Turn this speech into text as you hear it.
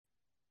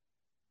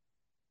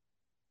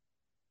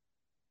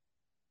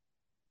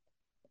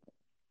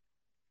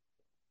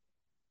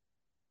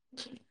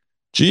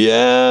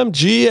GM,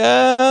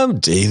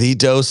 Daily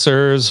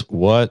Dosers.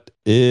 What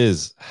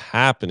is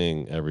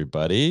happening,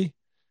 everybody?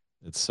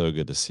 It's so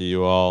good to see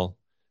you all.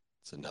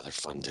 It's another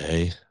fun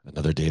day,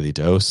 another Daily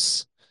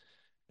Dose.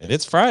 And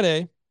it's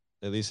Friday.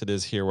 At least it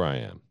is here where I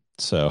am.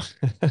 So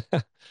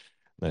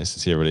nice to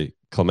see everybody.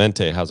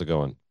 Clemente, how's it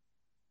going?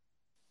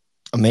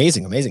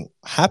 Amazing, amazing.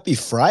 Happy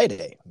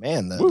Friday.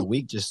 Man, the Woo.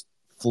 week just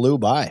flew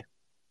by.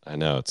 I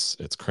know it's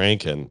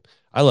cranking.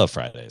 I love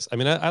Fridays. I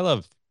mean, I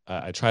love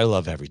I try to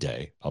love every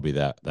day. I'll be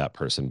that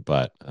person,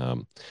 but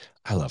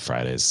I love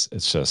Fridays.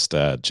 It's just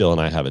Jill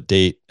and I have a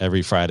date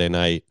every Friday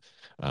night.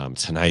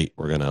 Tonight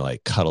we're gonna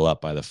like cuddle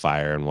up by the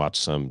fire and watch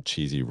some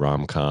cheesy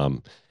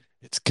rom-com.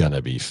 It's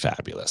gonna be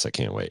fabulous. I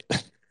can't wait.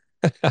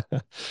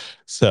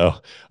 So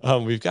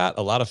we've got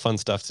a lot of fun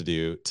stuff to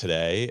do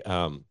today.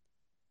 A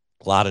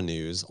lot of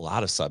news, a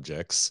lot of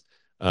subjects.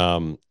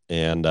 And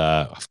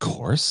of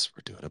course,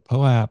 we're doing a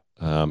POAP.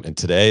 And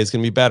today is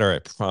going to be better, I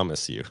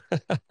promise you.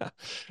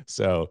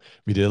 So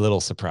we did a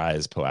little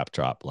surprise POAP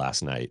drop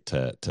last night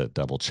to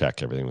double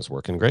check everything was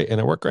working great, and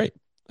it worked great.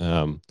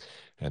 And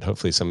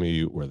hopefully some of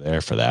you were there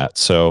for that.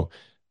 So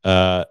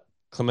uh,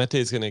 Clemente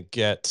is going to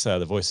get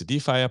the voice of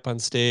DeFi up on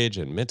stage,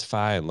 and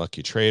Mintify and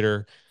Lucky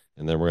Trader,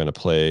 and then we're going to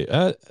play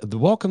the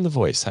Welcome the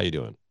Voice. How you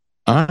doing?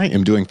 I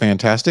am doing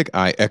fantastic.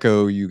 I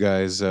echo you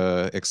guys'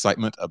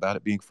 excitement about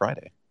it being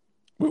Friday.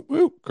 Woo,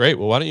 woo. Great.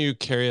 Well, why don't you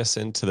carry us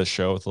into the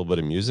show with a little bit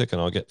of music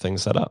and I'll get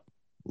things set up.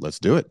 Let's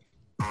do it.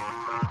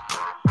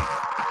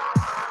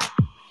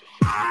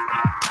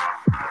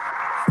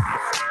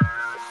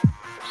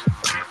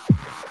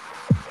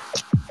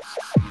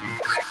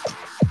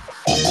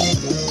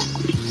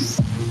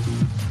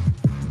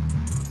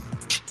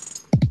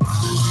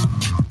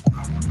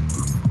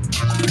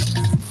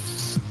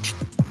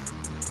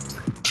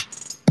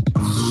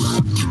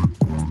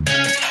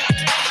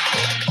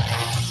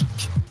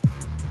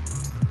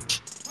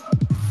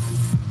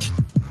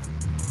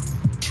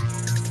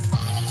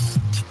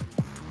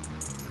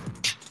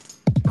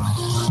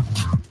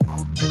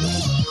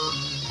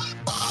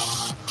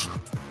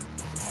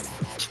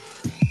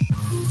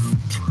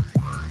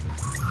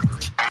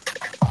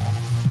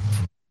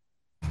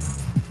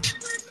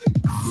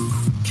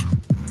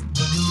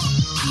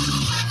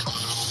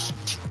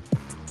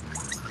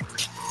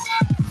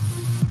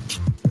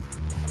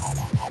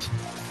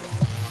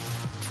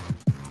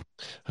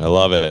 I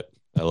love it.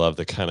 I love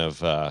the kind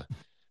of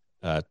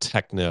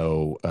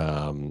techno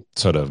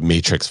sort of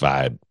matrix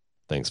vibe.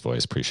 Thanks,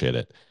 voice. Appreciate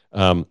it.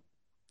 All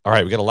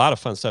right, we got a lot of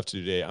fun stuff to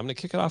do today. I'm going to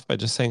kick it off by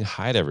just saying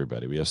hi to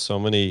everybody. We have so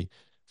many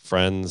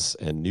friends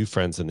and new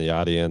friends in the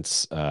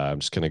audience. I'm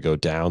just going to go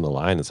down the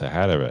line and say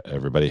hi to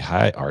everybody.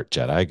 Hi, Art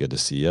Jedi. Good to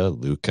see you.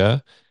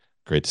 Luca,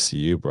 great to see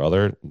you,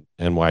 brother.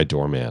 NY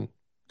Doorman,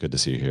 good to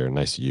see you here.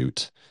 Nice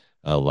Ute.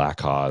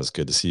 Lacause,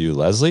 good to see you.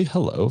 Leslie,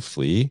 hello.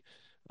 Flea,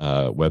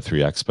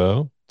 Web3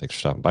 Expo. Thanks for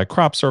stopping by.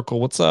 Crop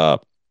Circle, what's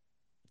up?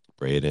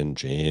 Braden,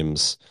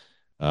 James,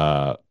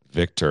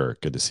 Victor,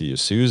 good to see you.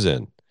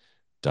 Susan,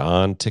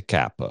 Don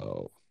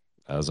Ticapo.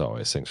 As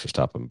always, thanks for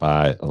stopping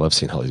by. I love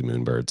seeing all these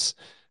moonbirds.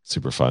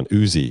 Super fun.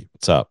 Uzi,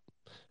 what's up?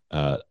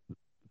 Uh,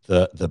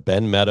 the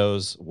Ben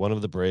Meadows, one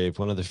of the brave,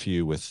 one of the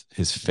few with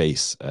his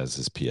face as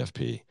his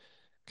PFP.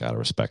 Gotta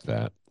respect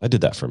that. I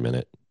did that for a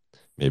minute.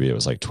 Maybe it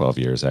was like 12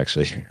 years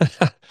actually.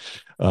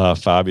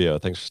 Fabio,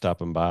 thanks for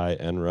stopping by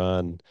and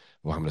run.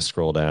 Well, I'm gonna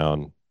scroll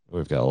down.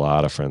 We've got a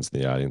lot of friends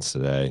in the audience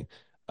today.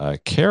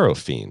 Caro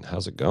Fiend,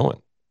 how's it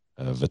going?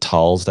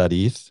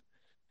 Vitals.eth,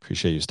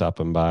 appreciate you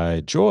stopping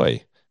by.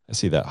 Joy, I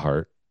see that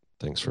heart.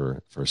 Thanks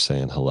for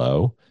saying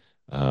hello.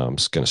 I'm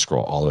just gonna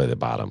scroll all the way to the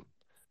bottom.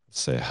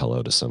 Say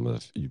hello to some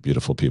of you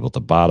beautiful people at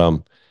the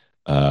bottom.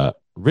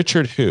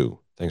 Richard Who,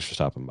 thanks for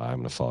stopping by. I'm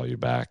gonna follow you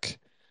back.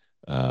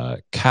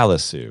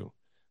 Kalasu,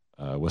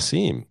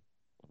 Wasim, I'm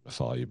gonna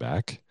follow you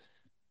back.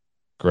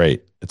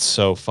 Great. It's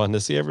so fun to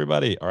see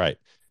everybody. All right.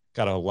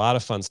 Got a lot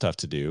of fun stuff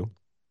to do.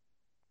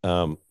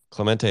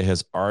 Clemente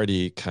has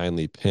already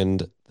kindly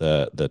pinned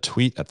the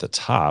tweet at the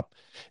top.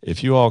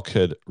 If you all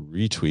could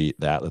retweet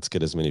that, let's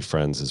get as many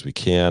friends as we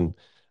can.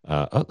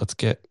 Let's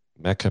get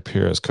Mech up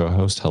here as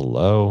co-host.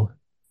 Hello,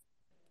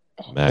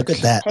 Mech. Look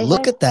at that. Hey,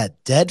 Look hey. at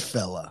that dead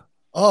fella.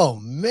 Oh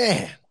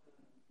man.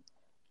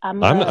 I'm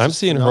This I'm is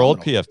seeing her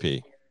old phenomenal.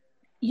 PFP.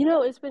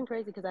 it's been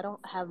crazy because I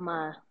don't have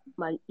my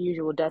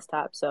usual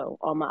desktop, so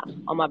all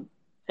my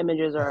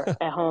images are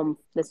at home.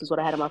 This is what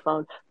I had on my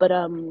phone. But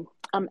I'm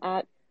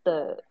at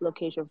the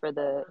location for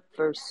the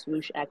first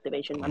swoosh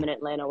activation. I'm in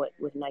Atlanta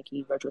with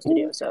Nike Virtual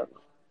Studio, so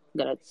I'm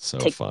gonna So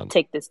take fun.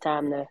 take this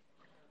time to,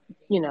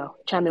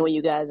 chime in with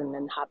you guys and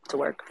then hop to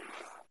work.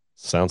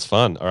 Sounds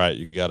fun. All right,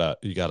 you gotta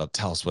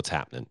tell us what's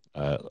happening.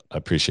 I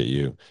appreciate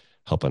you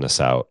helping us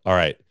out. All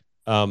right.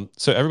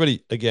 So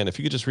everybody, again, if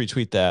you could just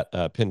retweet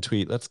that pin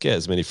tweet, let's get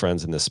as many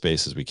friends in this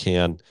space as we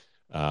can.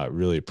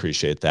 Really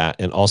appreciate that,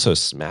 and also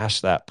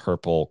smash that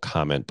purple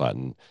comment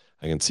button.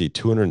 I can see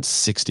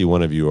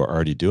 261 of you are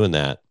already doing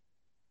that.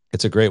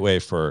 It's a great way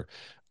for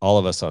all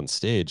of us on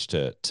stage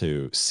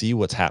to see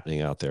what's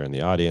happening out there in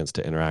the audience,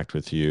 to interact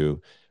with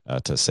you,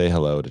 to say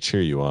hello, to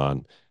cheer you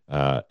on.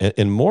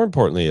 And more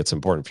importantly, it's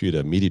important for you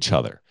to meet each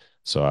other.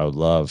 So I would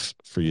love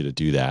for you to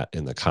do that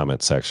in the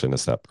comment section.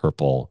 It's that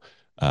purple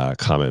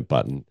comment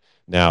button.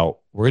 Now,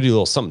 we're going to do a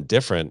little something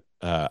different.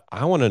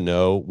 I want to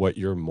know what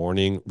your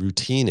morning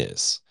routine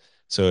is.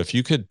 So if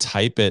you could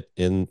type it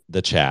in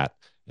the chat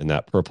in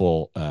that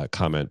purple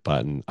comment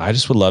button, I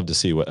just would love to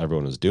see what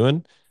everyone is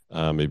doing.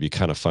 It'd be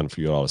kind of fun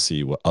for you all to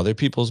see what other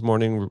people's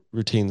morning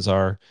routines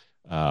are.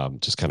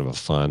 Just kind of a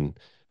fun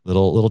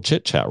little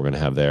chit chat we're going to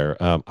have there.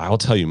 I'll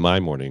tell you my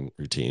morning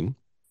routine.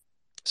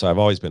 So I've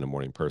always been a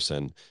morning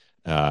person,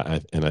 I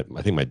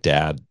think my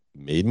dad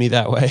made me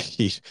that way.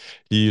 He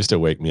used to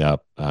wake me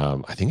up.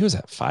 I think it was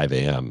at 5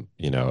 a.m.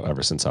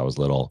 Ever since I was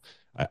little.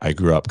 I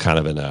grew up kind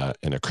of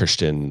in a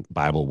Christian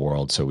Bible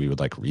world, so we would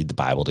like read the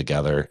Bible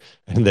together,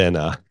 and then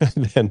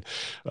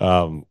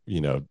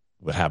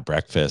would have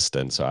breakfast,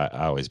 and so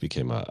I always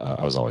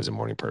I was always a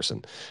morning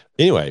person.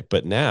 Anyway,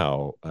 but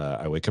now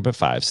I wake up at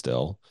 5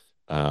 still.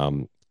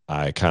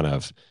 I kind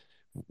of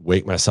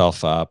wake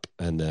myself up,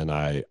 and then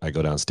I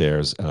go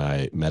downstairs and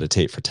I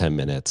meditate for 10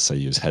 minutes. I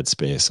use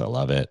Headspace. I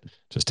love it.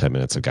 Just 10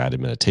 minutes of guided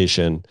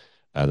meditation.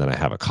 And then I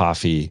have a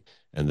coffee,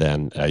 and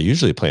then I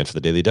usually plan for the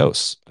daily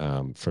dose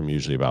from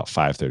usually about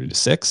 5:30 to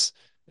 6.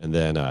 And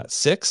then at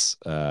 6,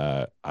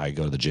 I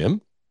go to the gym,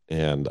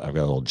 and I've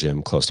got a little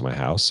gym close to my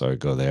house. So I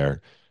go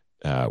there,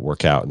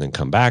 work out, and then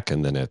come back.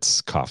 And then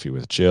it's coffee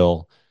with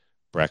Jill,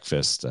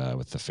 breakfast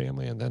with the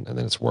family, and then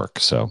it's work.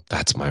 So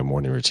that's my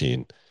morning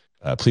routine.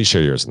 Please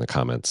share yours in the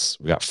comments.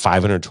 We got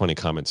 520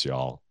 comments,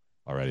 y'all,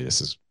 already.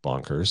 This is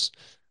bonkers.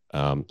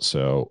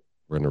 So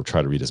we're going to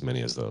try to read as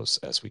many of those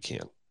as we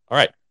can. All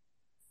right.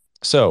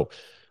 So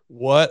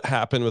what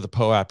happened with the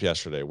POAP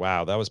yesterday?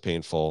 Wow, that was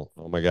painful.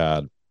 Oh my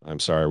God. I'm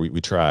sorry.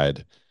 We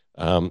tried.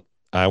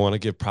 I want to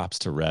give props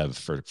to Rev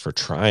for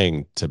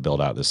trying to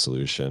build out this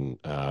solution.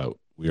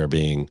 We are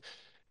being,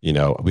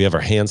 we have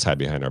our hands tied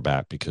behind our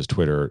back because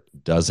Twitter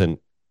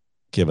doesn't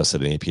give us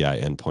an API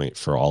endpoint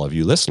for all of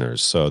you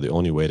listeners. So the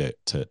only way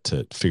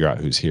to figure out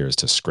who's here is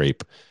to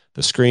scrape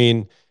the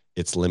screen.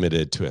 It's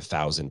limited to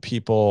 1,000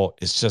 people.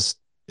 It just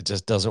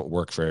doesn't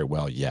work very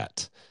well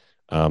yet.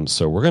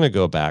 So we're going to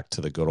go back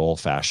to the good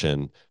old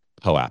fashioned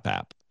POAP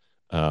app.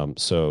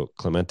 So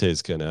Clemente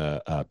is going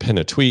to pin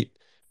a tweet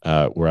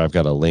where I've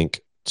got a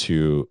link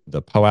to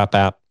the POAP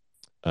app.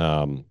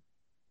 And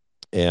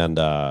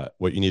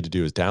what you need to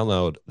do is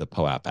download the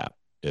POAP app.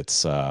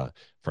 It's for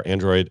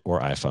Android or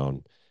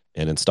iPhone,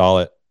 and install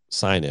it,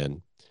 sign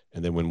in.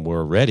 And then when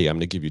we're ready, I'm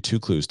going to give you 2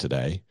 clues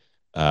today.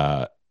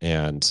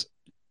 And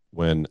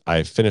when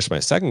I finish my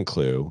second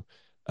clue,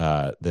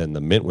 then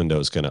the Mint window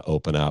is going to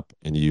open up,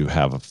 and you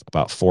have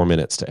about 4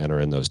 minutes to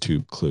enter in those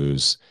 2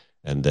 clues,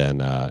 and then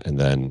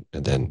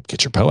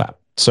get your POAP.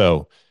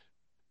 So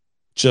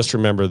just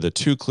remember the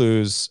 2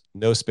 clues,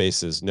 no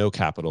spaces, no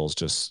capitals,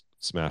 just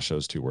smash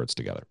those 2 words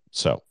together.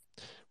 So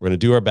we're going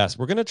to do our best.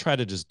 We're going to try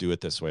to just do it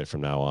this way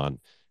from now on.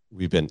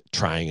 We've been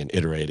trying and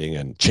iterating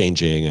and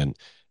changing,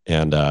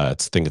 and I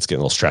think it's getting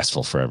a little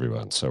stressful for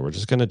everyone. So we're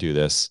just going to do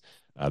this.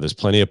 There's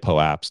plenty of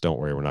POAPs. Don't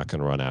worry, we're not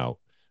going to run out.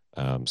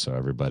 So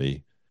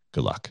everybody,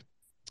 good luck.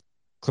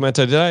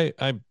 Clemente,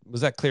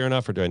 was that clear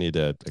enough, or do I need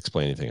to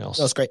explain anything else?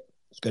 That was great.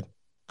 It's good.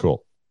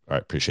 Cool. All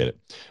right, appreciate it.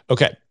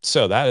 Okay,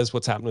 so that is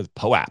what's happening with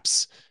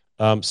POAPs.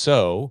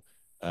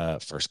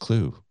 First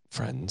clue,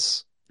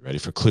 friends. You ready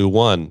for clue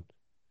 1?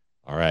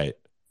 All right.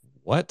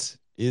 What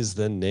is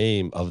the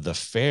name of the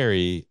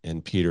fairy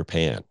in Peter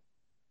Pan?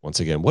 Once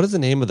again, what is the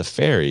name of the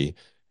fairy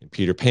in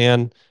Peter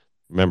Pan?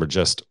 Remember,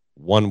 just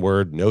 1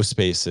 word, no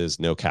spaces,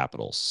 no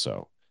capitals.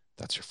 So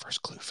that's your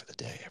first clue for the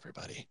day,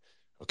 everybody.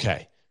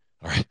 Okay.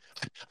 All right.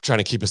 I'm trying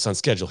to keep us on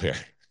schedule here.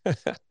 All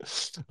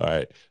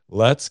right.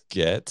 Let's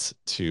get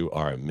to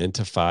our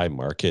Mintify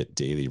Market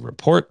Daily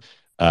Report.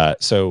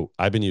 So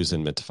I've been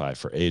using Mintify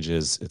for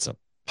ages. It's a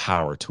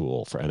power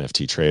tool for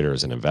NFT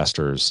traders and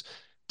investors.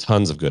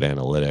 Tons of good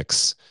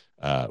analytics.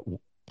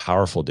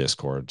 Powerful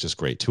Discord, just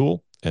great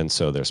tool. And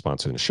so they're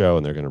sponsoring the show,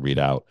 and they're going to read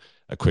out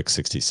a quick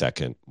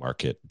 60-second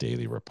market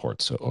daily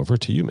report. So over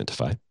to you,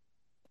 Mintify.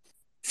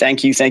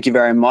 Thank you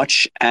very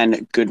much,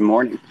 and good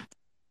morning.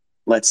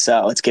 Let's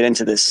get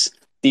into this.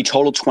 The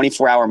total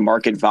 24-hour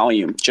market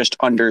volume just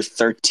under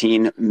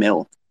 13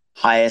 mil.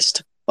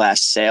 Highest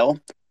last sale,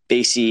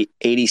 BASI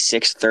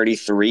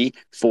 86.33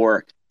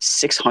 for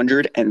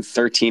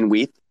 613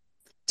 WETH.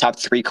 Top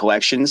 3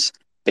 collections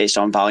based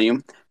on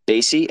volume.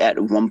 BASI at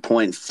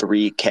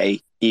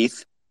 1.3K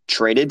ETH,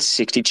 traded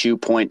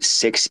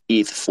 62.6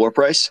 ETH floor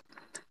price.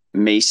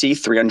 Macy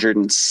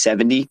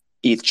 370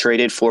 ETH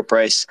traded, floor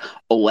price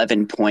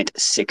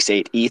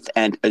 11.68 ETH,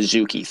 and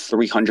Azuki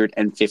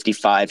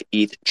 355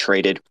 ETH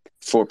traded,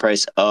 floor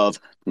price of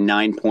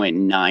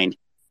 9.9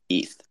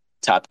 ETH.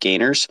 Top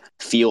gainers,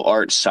 Feel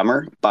Art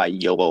Summer by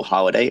YOLO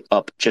Holiday,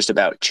 up just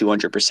about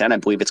 200%. I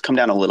believe it's come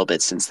down a little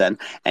bit since then.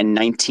 And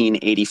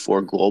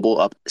 1984 Global,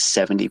 up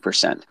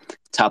 70%.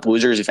 Top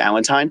losers,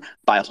 Valentine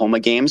by Homa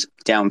Games,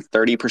 down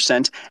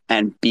 30%.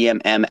 And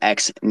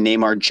BMMX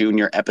Neymar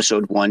Jr.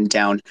 Episode 1,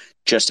 down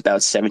just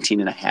about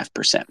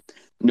 17.5%.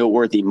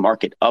 Noteworthy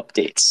market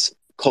updates.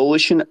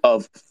 Coalition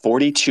of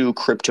 42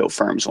 crypto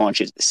firms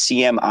launches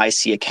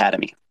CMIC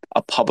Academy,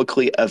 a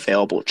publicly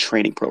available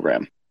training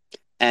program.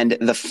 And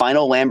the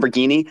final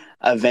Lamborghini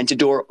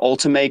Aventador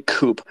Ultimae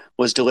Coupe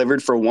was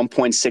delivered for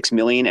 $1.6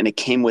 million, and it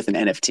came with an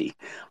NFT.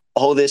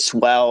 All this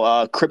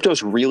while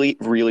crypto's really,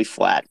 really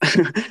flat.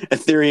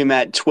 Ethereum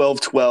at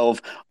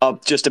 1212,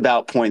 up just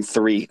about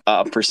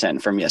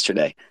 0.3% from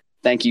yesterday.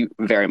 Thank you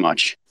very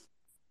much.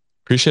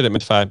 Appreciate it,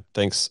 Mintify.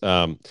 Thanks.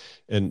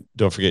 And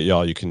don't forget,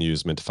 y'all, you can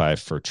use Mintify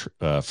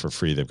for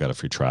free. They've got a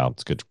free trial.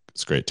 It's good.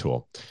 It's a great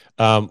tool.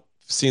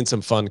 Seen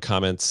some fun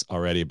comments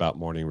already about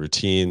morning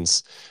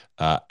routines.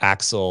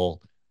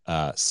 Axel,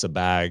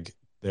 Sabag,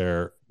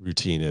 their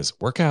routine is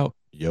workout,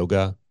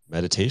 yoga,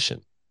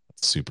 meditation.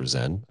 That's super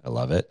zen. I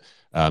love it.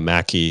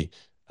 Mackie,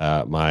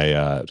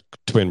 my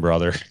twin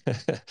brother,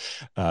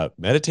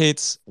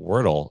 meditates.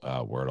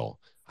 Wordle.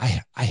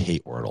 I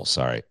hate Wordle.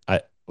 Sorry.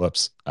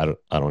 Whoops. I don't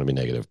want to be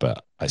negative,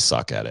 but I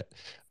suck at it.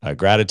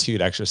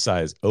 Gratitude,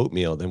 exercise,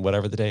 oatmeal, then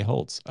whatever the day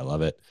holds. I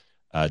love it.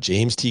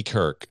 James T.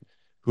 Kirk,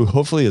 who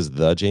hopefully is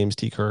the James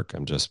T. Kirk.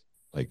 I'm just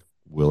like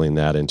willing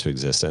that into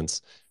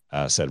existence.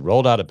 Said,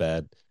 rolled out of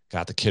bed,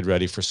 got the kid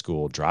ready for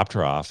school, dropped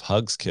her off,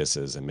 hugs,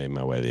 kisses, and made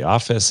my way to the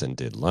office and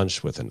did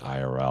lunch with an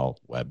IRL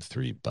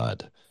Web3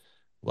 bud.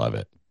 Love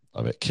it.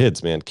 Love it.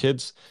 Kids, man,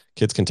 kids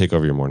can take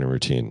over your morning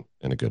routine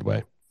in a good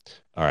way.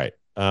 All right.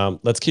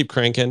 Let's keep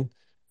cranking.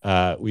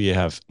 We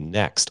have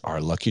next our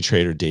Lucky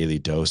Trader Daily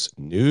Dose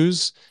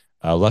News.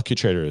 Lucky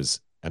Trader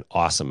is an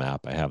awesome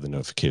app. I have the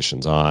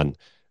notifications on.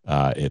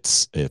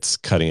 It's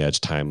cutting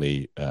edge,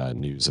 timely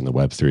news in the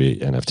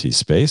Web3 NFT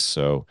space.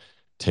 So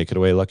take it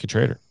away, Lucky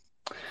Trader.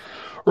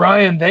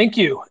 Ryan, thank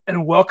you.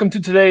 And welcome to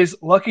today's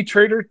Lucky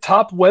Trader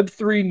top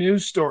Web3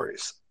 news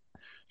stories.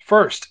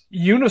 First,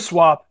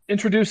 Uniswap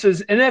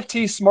introduces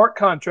NFT smart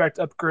contract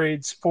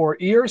upgrades for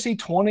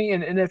ERC20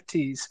 and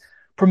NFTs,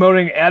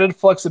 promoting added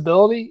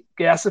flexibility,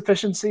 gas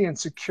efficiency, and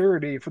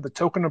security for the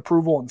token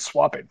approval and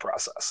swapping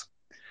process.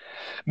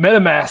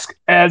 MetaMask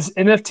adds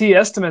NFT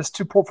estimates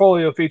to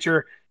portfolio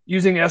feature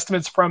using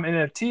estimates from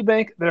NFT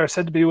Bank that are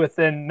said to be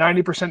within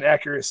 90%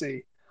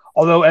 accuracy,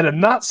 although at a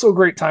not so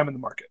great time in the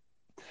market.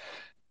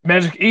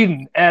 Magic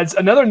Eden adds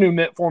another new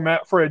mint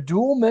format for a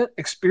dual mint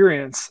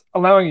experience,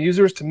 allowing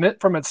users to mint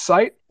from its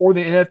site or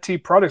the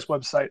NFT product's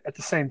website at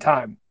the same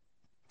time.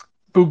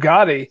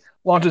 Bugatti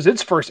launches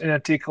its first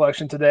NFT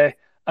collection today,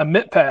 a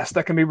mint pass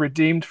that can be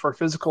redeemed for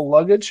physical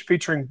luggage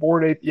featuring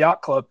Bored Ape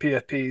Yacht Club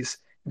PFPs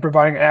and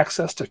providing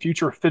access to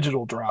future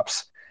phygital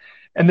drops.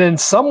 And then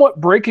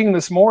somewhat breaking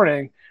this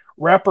morning,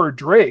 rapper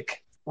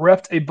Drake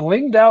repped a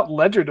blinged out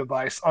Ledger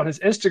device on his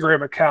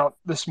Instagram account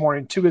this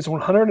morning to his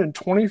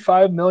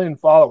 125 million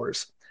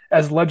followers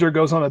as Ledger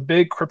goes on a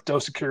big crypto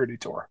security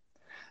tour.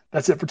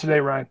 That's it for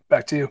today, Ryan.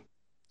 Back to you.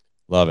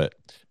 Love it.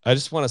 I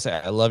just want to say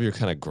I love your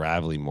kind of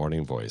gravelly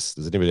morning voice.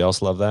 Does anybody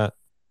else love that?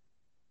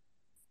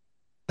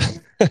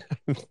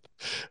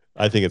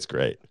 I think it's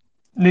great.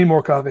 Need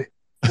more coffee.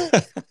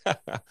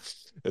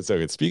 It's so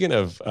good. Speaking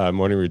of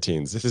morning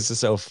routines, this is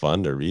so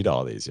fun to read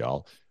all these,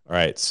 y'all. All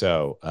right,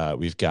 so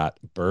we've got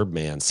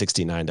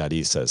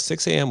Birdman69.e says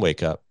 6 a.m.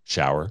 wake up,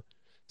 shower,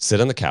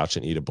 sit on the couch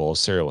and eat a bowl of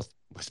cereal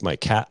with my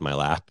cat in my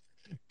lap,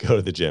 go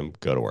to the gym,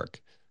 go to work.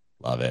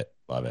 Love it.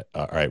 Love it.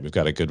 All right, we've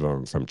got a good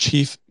one from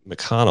Chief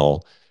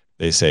McConnell.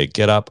 They say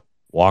get up,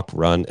 walk,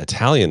 run,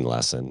 Italian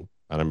lesson.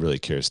 And I'm really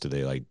curious, do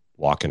they like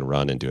walk and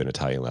run and do an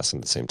Italian lesson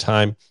at the same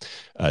time?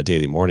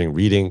 Daily morning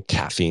reading,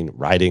 caffeine,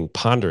 writing,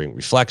 pondering,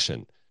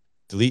 reflection,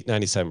 delete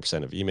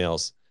 97% of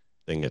emails,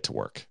 then get to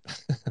work.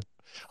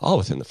 All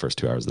within the first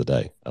 2 hours of the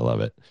day. I love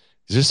it.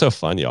 These are so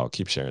fun, y'all.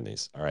 Keep sharing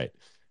these. All right.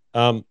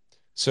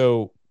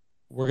 So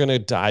we're going to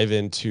dive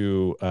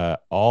into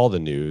all the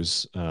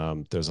news.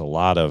 There's a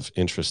lot of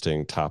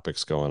interesting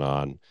topics going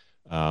on.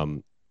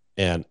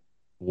 And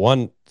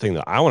one thing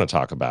that I want to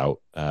talk about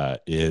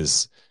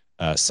is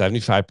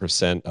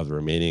 75% of the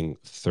remaining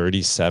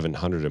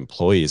 3,700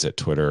 employees at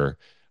Twitter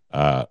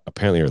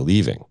apparently are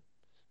leaving.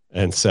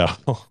 And so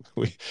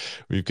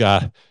we've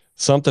got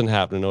something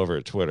happening over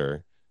at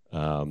Twitter.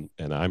 And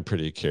I'm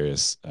pretty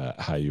curious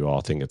how you all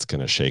think it's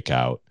going to shake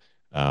out.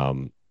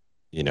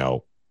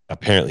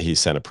 Apparently he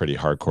sent a pretty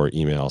hardcore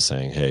email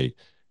saying, hey,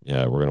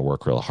 we're going to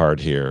work real hard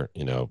here.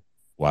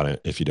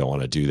 If you don't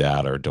want to do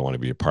that or don't want to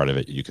be a part of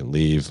it, you can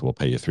leave. We'll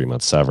pay you 3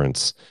 months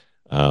severance.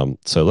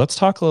 So let's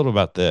talk a little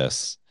about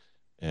this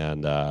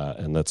and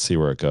let's see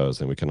where it goes.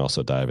 And we can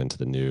also dive into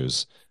the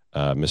news.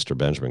 Mr.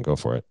 Benjamin, go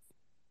for it.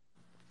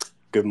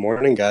 Good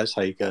morning, guys.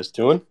 How you guys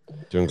doing?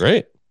 Doing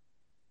great.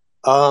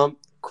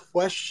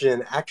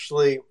 Question.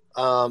 Actually,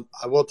 I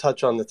will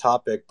touch on the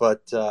topic,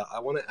 but I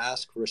want to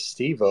ask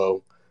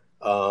Restivo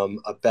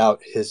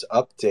about his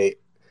update.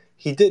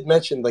 He did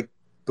mention like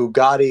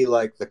Bugatti,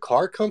 like the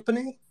car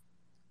company,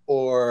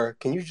 or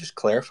can you just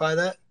clarify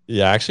that?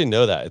 Yeah, I actually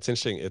know that. It's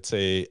interesting.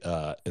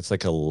 It's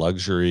like a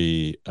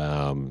luxury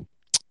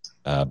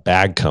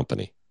bag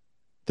company.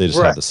 They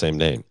just have the same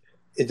name.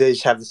 They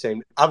just have the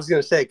same. I was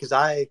gonna say because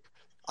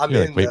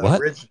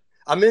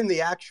I'm in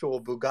the actual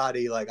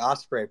Bugatti like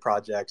Osprey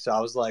project, so I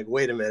was like,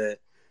 wait a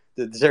minute,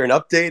 Is there an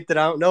update that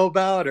I don't know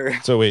about? Or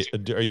So wait,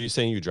 are you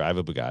saying you drive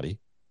a Bugatti?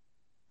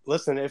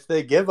 listen, if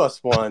they give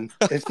us one,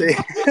 if they,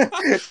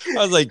 I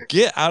was like,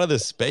 get out of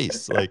this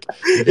space. Like,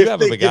 if if you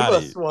have a they give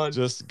us Bugatti, one,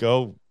 just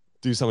go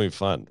do something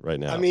fun right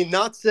now. I mean,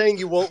 not saying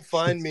you won't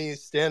find me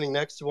standing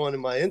next to one in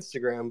my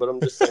Instagram, but I'm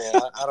just saying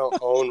I don't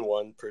own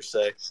one per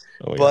se.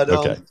 Oh my But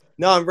God. Okay.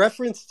 no, in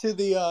reference to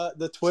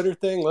the Twitter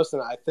thing, listen,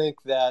 I think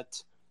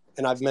that,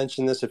 and I've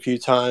mentioned this a few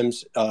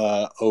times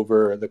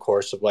over the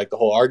course of like the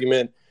whole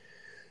argument.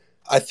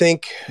 I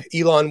think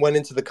Elon went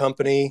into the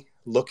company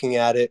looking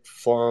at it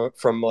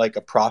from like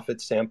a profit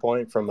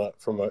standpoint, from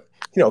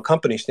a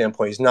company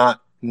standpoint. He's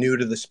not new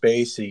to the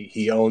space.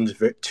 He owns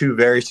two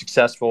very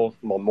successful,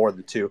 well, more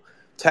than two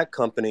tech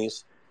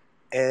companies,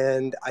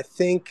 and I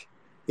think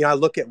I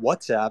look at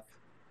WhatsApp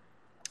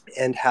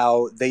and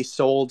how they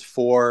sold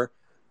for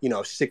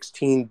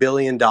 $16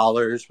 billion,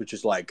 which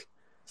is like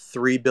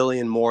 $3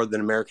 billion more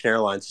than American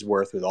Airlines is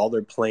worth with all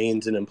their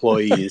planes and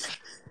employees.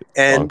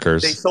 And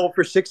Bonkers. they sold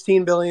for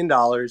 $16 billion,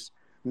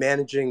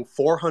 managing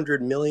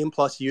 400 million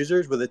plus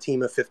users with a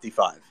team of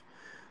 55.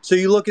 So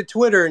you look at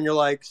Twitter and you're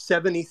like,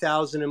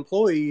 70,000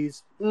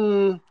 employees.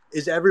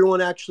 Is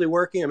everyone actually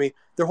working? I mean,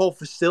 their whole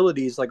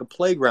facility is like a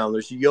playground.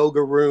 There's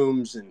yoga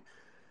rooms and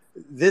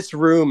this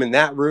room and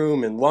that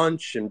room and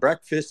lunch and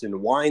breakfast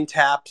and wine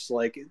taps.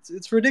 Like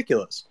it's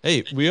ridiculous.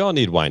 Hey, we all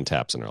need wine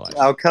taps in our life.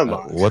 Oh, come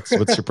on. What's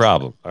your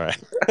problem? All right.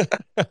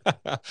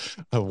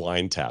 A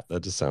wine tap.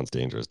 That just sounds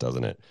dangerous,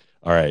 doesn't it?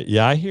 All right.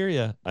 Yeah, I hear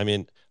you. I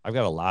mean, I've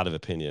got a lot of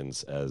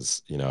opinions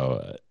as,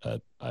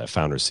 a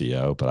founder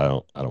CEO, but I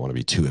don't want to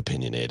be too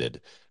opinionated.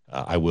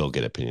 I will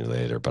get opinionated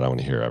later, but I want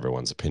to hear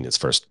everyone's opinions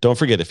first. Don't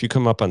forget, if you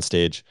come up on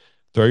stage,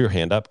 throw your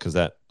hand up because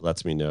that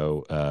lets me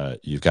know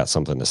you've got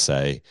something to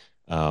say.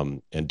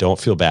 And don't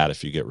feel bad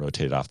if you get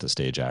rotated off the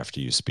stage after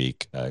you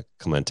speak.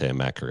 Clemente and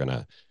Mac are going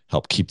to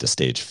help keep the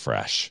stage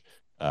fresh.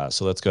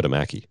 So let's go to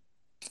Mackie.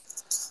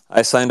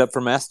 I signed up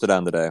for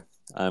Mastodon today.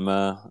 I'm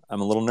a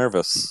little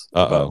nervous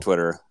about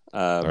Twitter.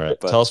 All right.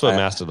 Tell us what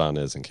Mastodon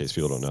is in case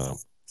people don't know.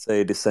 It's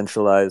a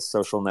decentralized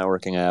social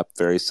networking app,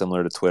 very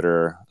similar to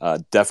Twitter.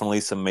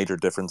 Definitely some major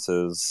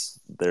differences.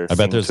 I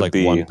bet there's like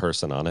one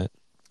person on it.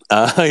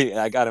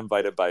 I got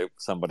invited by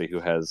somebody who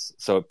has,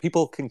 so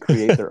people can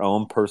create their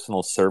own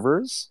personal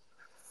servers.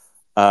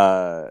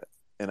 And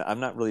I'm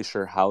not really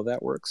sure how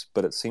that works,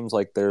 but it seems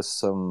like there's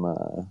some,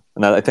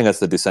 and I think that's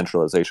the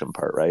decentralization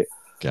part, right?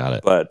 Got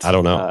it. But I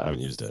don't know. I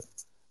haven't used it.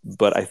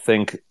 But I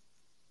think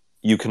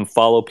you can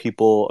follow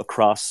people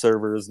across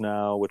servers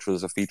now, which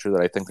was a feature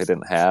that I think they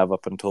didn't have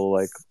up until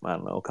like, I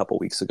don't know, a couple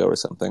weeks ago or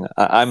something.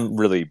 I'm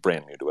really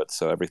brand new to it,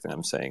 so everything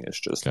I'm saying is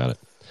just... Got it.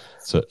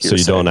 So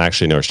you don't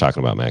actually know what you're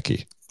talking about,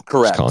 Mackie?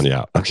 Correct. Just calling you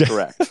out. Okay.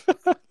 Correct.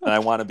 And I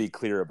want to be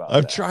clear about that.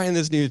 I'm trying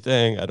this new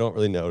thing. I don't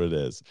really know what it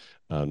is.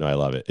 No, I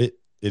love it.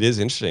 It is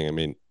interesting. I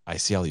mean, I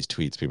see all these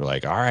tweets. People are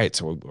like, all right,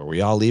 so are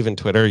we all leaving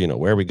Twitter?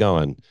 Where are we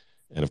going?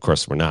 And of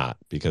course we're not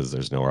because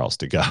there's nowhere else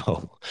to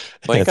go.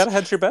 Well, you got to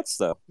hedge your bets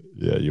though.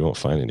 Yeah, you won't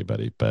find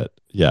anybody, but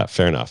yeah,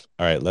 fair enough.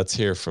 All right, let's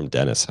hear from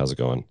Dennis. How's it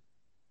going?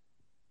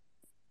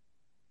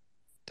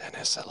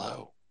 Dennis,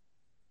 hello.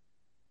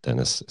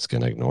 Dennis is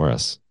going to ignore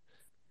us.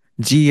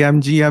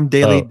 GM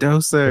Daily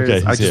Dosers.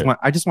 Okay,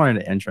 I just wanted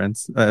an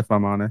entrance, if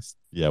I'm honest.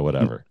 Yeah,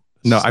 whatever.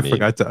 No, I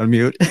forgot to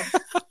unmute.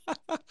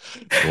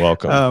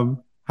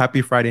 Welcome.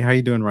 Happy Friday. How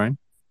you doing, Ryan?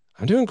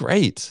 I'm doing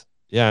great.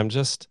 Yeah, I'm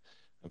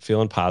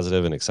feeling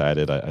positive and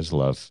excited. I just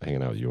love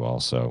hanging out with you all.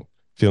 So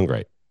feeling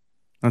great.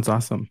 That's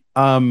awesome.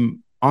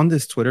 On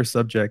this Twitter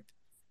subject,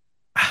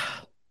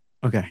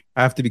 okay,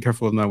 I have to be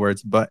careful with my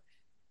words, but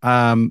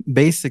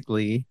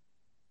basically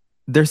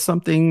there's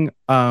something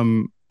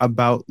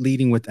about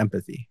leading with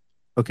empathy.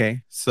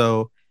 Okay,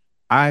 so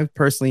I've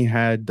personally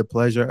had the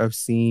pleasure of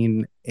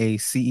seeing a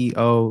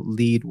CEO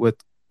lead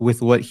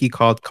with what he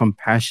called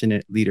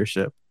compassionate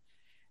leadership.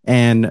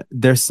 And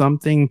there's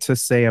something to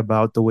say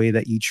about the way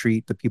that you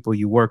treat the people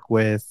you work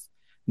with,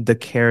 the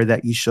care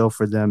that you show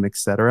for them,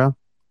 etc.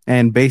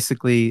 And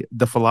basically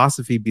the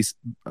philosophy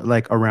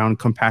around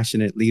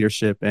compassionate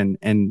leadership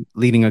and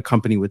leading a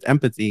company with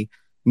empathy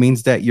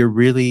means that you're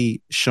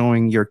really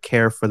showing your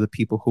care for the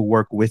people who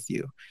work with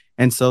you.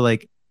 And so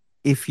like,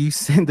 if you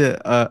send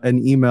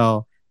an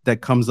email that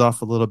comes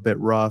off a little bit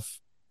rough,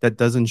 that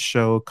doesn't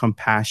show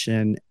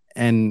compassion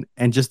and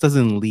just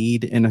doesn't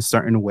lead in a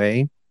certain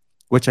way,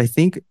 which I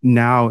think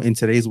now in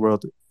today's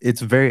world,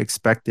 it's very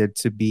expected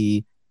to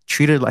be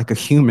treated like a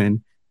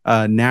human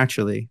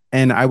naturally.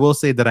 And I will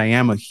say that I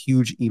am a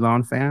huge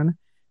Elon fan.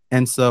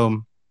 And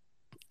so,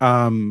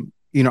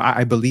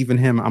 I believe in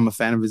him. I'm a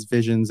fan of his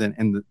visions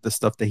and the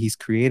stuff that he's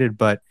created.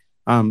 But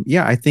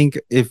I think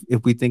if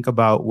we think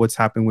about what's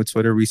happened with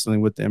Twitter recently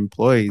with the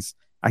employees,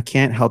 I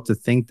can't help to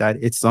think that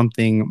it's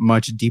something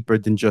much deeper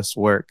than just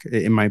work.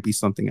 It might be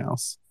something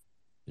else.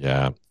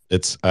 Yeah,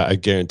 I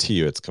guarantee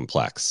you it's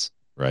complex.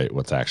 Right,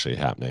 what's actually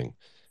happening,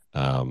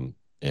 boy,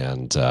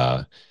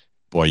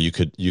 you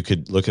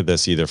could look at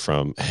this either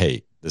from,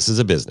 hey, this is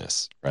a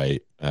business,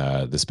 right?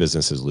 This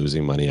business is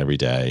losing money every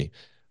day.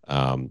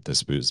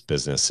 This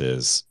business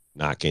is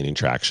not gaining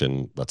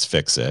traction. Let's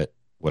fix it,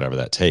 whatever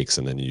that takes.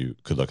 And then you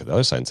could look at the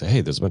other side and say,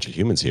 hey, there's a bunch of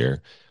humans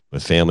here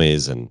with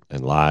families and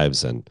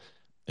lives and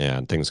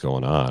things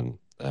going on.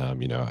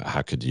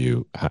 How can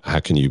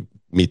you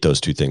meet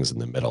those two things in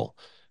the middle?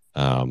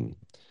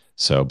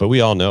 But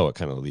we all know what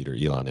kind of leader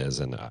Elon is.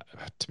 And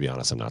to be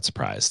honest, I'm not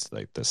surprised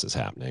like this is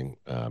happening.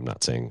 I'm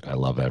not saying I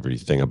love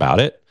everything about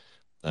it,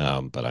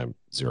 but I'm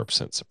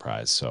 0%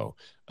 surprised. So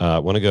I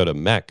want to go to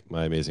Mech,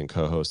 my amazing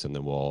co-host, and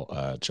then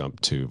we'll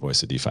jump to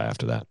Voice of DeFi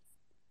after that.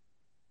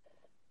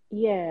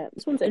 Yeah,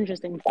 this one's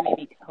interesting to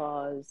me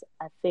because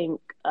I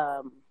think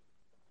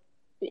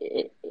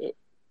it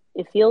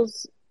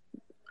feels,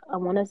 I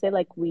want to say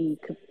like we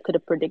could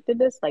have predicted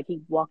this. Like he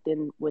walked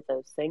in with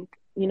a sink,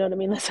 you know what I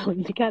mean? So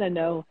you kind of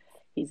know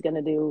he's going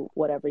to do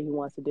whatever he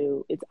wants to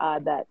do. It's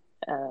odd that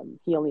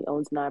he only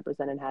owns 9%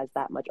 and has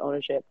that much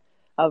ownership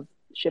of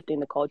shifting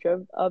the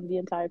culture of the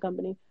entire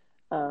company.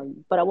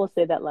 But I will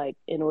say that like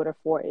in order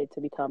for it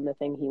to become the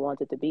thing he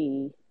wants it to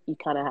be, you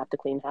kind of have to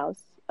clean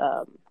house.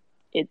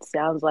 It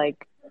sounds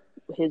like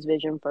his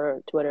vision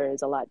for Twitter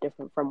is a lot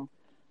different from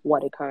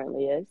what it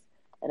currently is.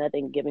 And I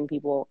think giving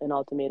people an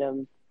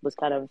ultimatum was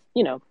kind of,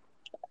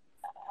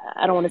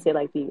 I don't want to say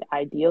like the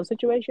ideal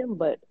situation,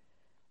 but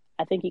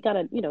I think he kind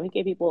of, he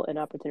gave people an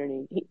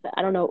opportunity.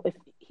 I don't know if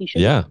he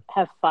should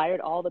have fired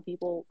all the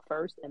people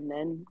first and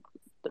then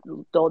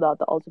doled out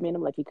the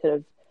ultimatum. Like he could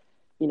have,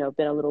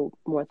 been a little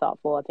more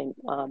thoughtful. I think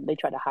they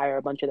tried to hire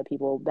a bunch of the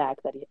people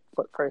back that he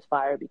first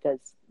fired because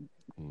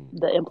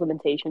the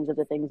implementations of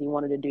the things he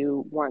wanted to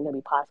do weren't going to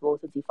be possible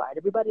since he fired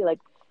everybody. Like,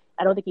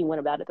 I don't think he went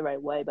about it the right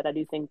way, but I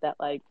do think that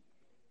like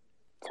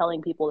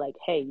telling people like,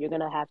 hey, you're going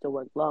to have to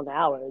work long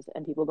hours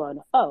and people going,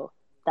 oh,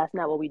 that's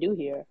not what we do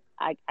here.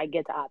 I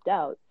get to opt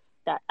out.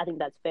 That I think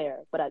that's fair.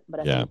 But I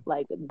think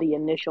like the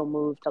initial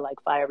move to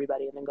like fire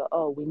everybody and then go,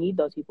 oh, we need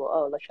those people.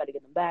 Oh, let's try to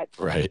get them back.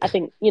 Right. I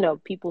think,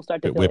 people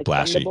start to feel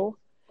expendable.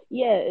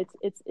 Yeah.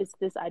 It's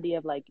this idea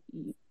of like,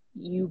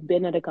 you've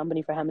been at a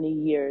company for how many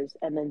years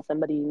and then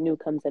somebody new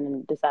comes in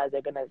and decides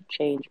they're going to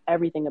change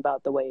everything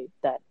about the way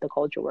that the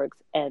culture works.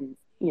 And,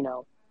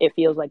 it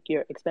feels like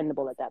you're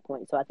expendable at that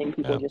point. So I think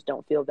people just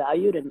don't feel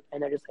valued and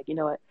they're just like, you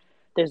know what,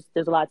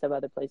 there's lots of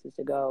other places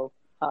to go.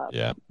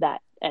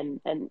 That and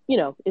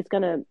it's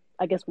gonna,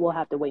 I guess we'll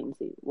have to wait and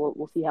see.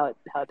 We'll see how it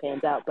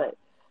pans out. But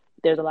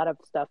there's a lot of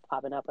stuff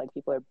popping up. Like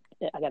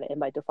I got an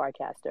invite to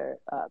Farcaster.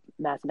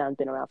 Mastodon's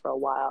been around for a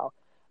while.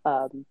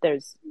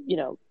 There's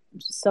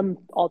some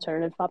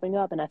alternatives popping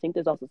up, and I think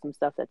there's also some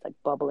stuff that's like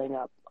bubbling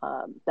up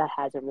that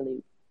hasn't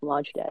really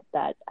launched yet.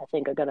 That I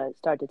think are gonna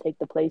start to take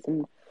the place,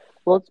 and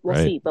we'll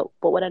see. But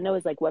what I know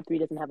is like Web3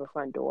 doesn't have a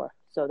front door,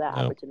 so that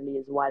opportunity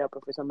is wide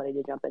open for somebody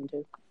to jump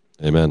into.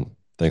 Amen.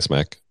 Thanks,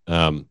 Mac.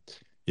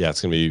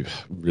 It's going to be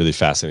really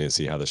fascinating to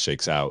see how this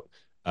shakes out.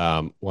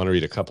 Want to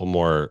read a couple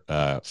more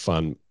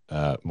fun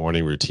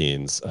morning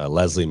routines.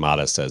 Leslie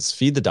Mata says,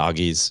 feed the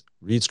doggies,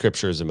 read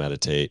scriptures and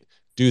meditate,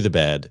 do the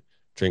bed,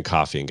 drink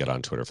coffee, and get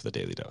on Twitter for the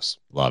daily dose.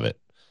 Love it.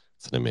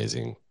 It's an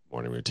amazing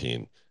morning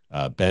routine.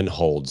 Ben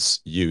Holds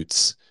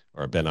Utes,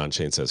 or Ben on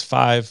Chain says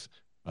 5,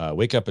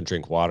 wake up and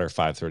drink water.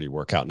 5:30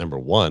 workout number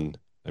 1.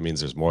 That means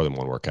there's more than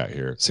one workout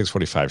here.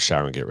 6:45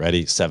 shower and get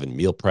ready. 7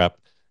 meal prep.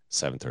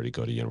 7:30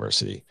 go to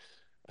university.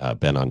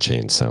 Ben on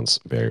Chain sounds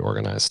very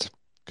organized.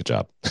 Good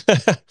job.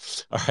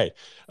 All right.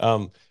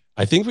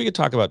 I think we could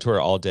talk about Twitter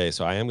all day,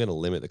 so I am going to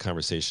limit the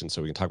conversation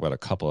so we can talk about a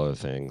couple other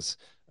things.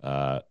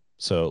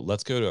 So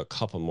let's go to a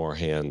couple more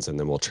hands, and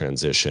then we'll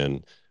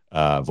transition.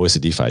 Voice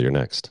of DeFi, you're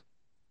next.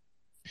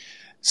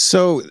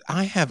 So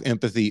I have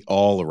empathy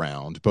all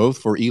around, both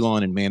for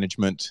Elon and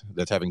management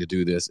that's having to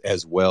do this,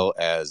 as well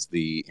as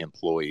the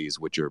employees,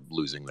 which are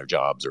losing their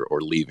jobs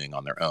or leaving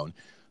on their own.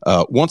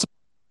 Once in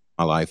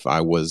my life,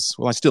 I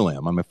still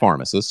am. I'm a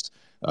pharmacist.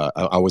 I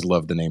always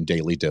loved the name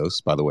Daily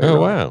Dose, by the way.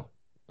 Oh, wow.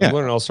 I'm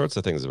learning all sorts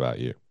of things about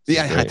you.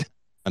 I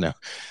know.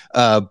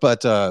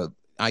 But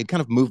I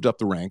kind of moved up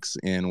the ranks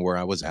in where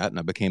I was at, and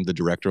I became the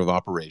director of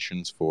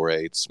operations for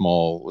a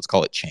small, let's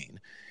call it chain.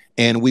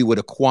 And we would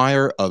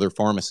acquire other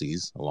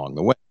pharmacies along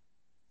the way.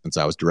 Since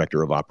I was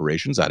director of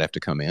operations, I'd have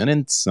to come in,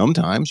 and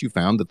sometimes you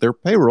found that their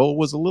payroll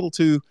was a little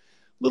too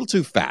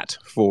fat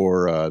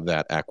for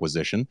that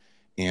acquisition.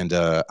 And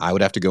I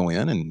would have to go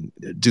in and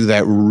do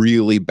that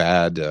really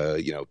bad,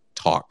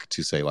 talk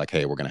to say like,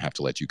 hey, we're going to have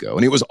to let you go.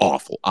 And it was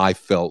awful. I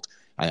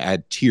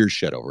had tears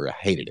shed over it.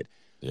 I hated it.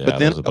 Yeah, but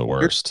then those are the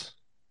worst.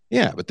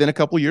 But then a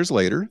couple of years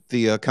later,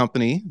 the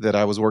company that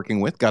I was working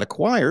with got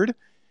acquired.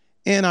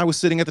 And I was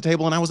sitting at the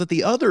table, and I was at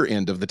the other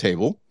end of the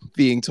table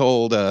being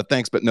told,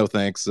 thanks, but no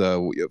thanks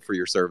for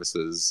your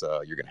services.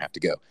 You're going to have to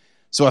go.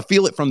 So I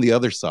feel it from the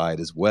other side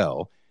as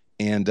well.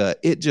 And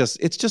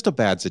it's just a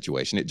bad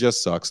situation. It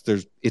just sucks.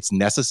 It's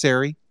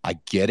necessary. I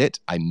get it.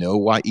 I know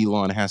why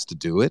Elon has to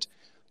do it.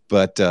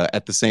 But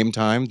at the same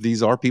time,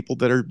 these are people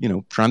that are,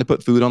 trying to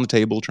put food on the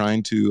table,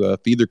 trying to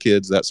feed their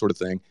kids, that sort of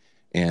thing.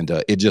 And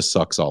it just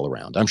sucks all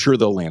around. I'm sure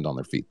they'll land on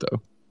their feet,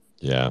 though.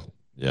 Yeah,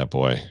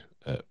 boy.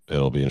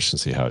 It'll be interesting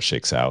to see how it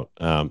shakes out.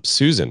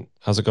 Susan,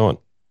 how's it going?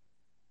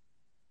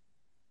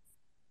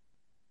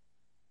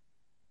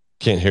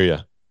 Can't hear you.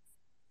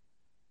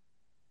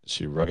 Is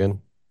she rugging?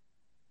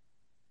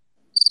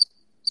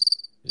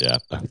 Yeah.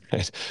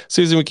 Okay.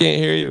 Susan, we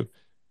can't hear you.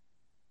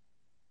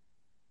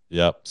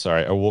 Yep.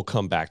 Sorry. We'll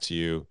come back to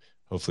you.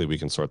 Hopefully we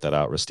can sort that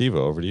out. Restivo,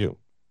 over to you.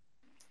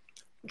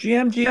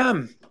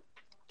 GM.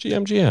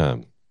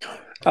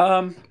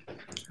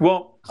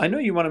 Well, I know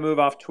you want to move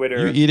off Twitter.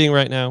 Are you eating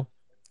right now?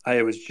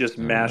 I was just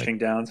mashing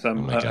down a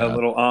God.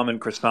 little almond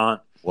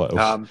croissant. What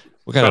kind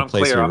of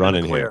place are we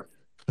running here?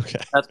 Okay.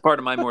 That's part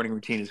of my morning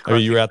routine. Is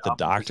you were at the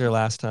doctor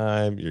last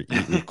time. You're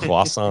eating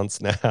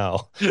croissants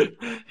now.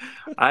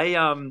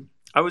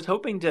 I was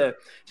hoping to.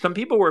 Some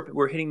people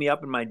were hitting me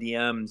up in my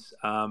DMs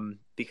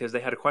because they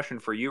had a question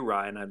for you,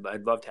 Ryan.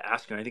 I'd love to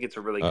ask you. And I think it's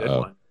a really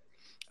good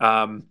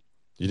one.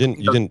 You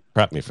didn't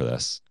prep me for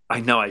this. I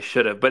know I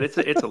should have, but it's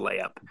a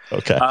layup.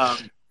 Okay.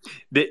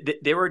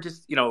 They were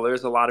just,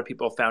 there's a lot of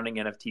people founding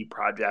NFT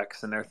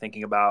projects, and they're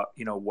thinking about,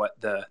 what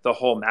the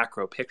whole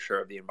macro picture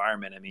of the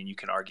environment. I mean, you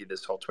can argue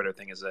this whole Twitter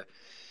thing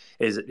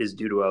is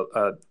due to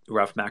a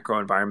rough macro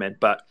environment,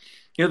 but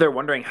they're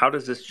wondering, how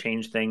does this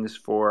change things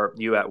for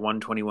you at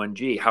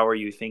 121G? How are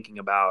you thinking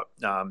about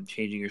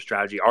changing your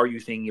strategy? Are you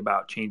thinking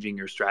about changing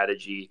your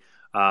strategy?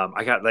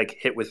 I got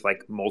hit with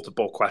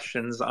multiple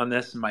questions on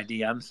this in my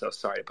DM, so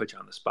sorry to put you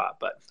on the spot,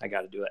 but I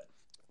got to do it.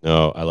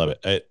 No, I love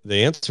it.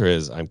 The answer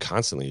is I'm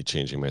constantly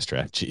changing my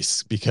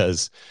strategies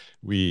because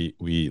we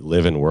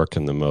live and work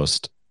in the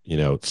most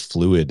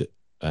fluid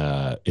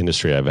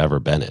industry I've ever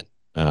been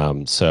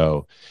in.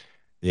 So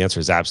the answer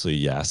is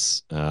absolutely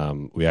yes.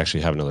 We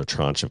actually have another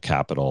tranche of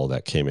capital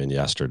that came in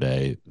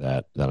yesterday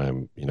that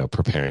I'm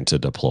preparing to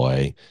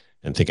deploy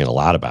and thinking a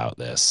lot about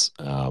this.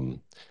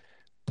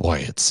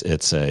 Boy,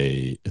 it's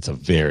a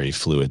very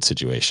fluid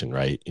situation,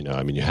 right?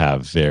 You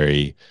have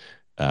very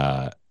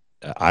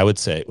I would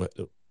say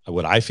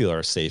what I feel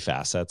are safe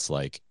assets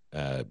like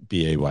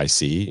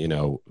BAYC,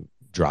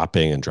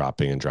 dropping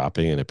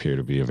and appear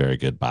to be a very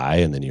good buy.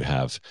 And then you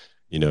have,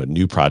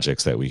 new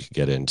projects that we could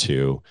get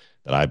into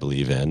that I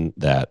believe in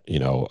that,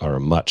 are a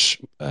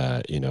much,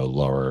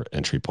 lower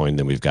entry point.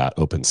 Than we've got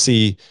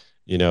OpenSea,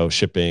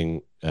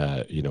 shipping,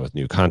 with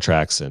new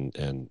contracts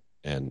and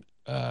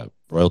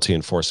royalty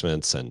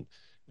enforcements. And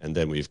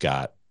then we've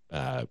got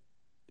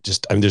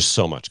there's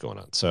so much going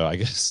on. So I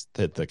guess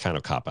that the kind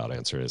of cop-out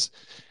answer is,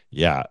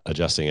 yeah,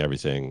 adjusting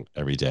everything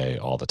every day,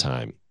 all the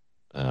time.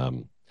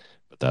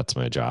 But that's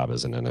my job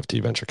as an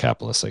NFT venture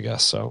capitalist, I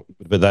guess. So,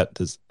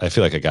 I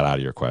feel like I got out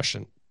of your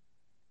question.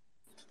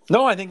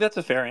 No, I think that's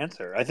a fair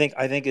answer. I think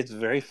it's a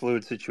very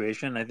fluid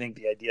situation. I think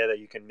the idea that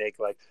you can make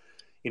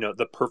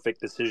the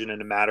perfect decision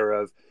in a matter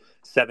of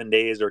 7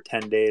 days or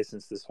 10 days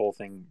since this whole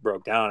thing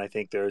broke down. I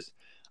think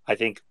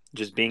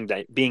just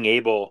being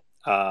able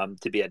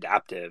to be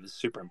adaptive is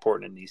super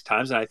important in these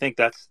times, and I think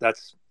that's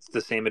the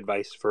same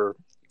advice for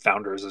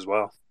founders as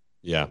well.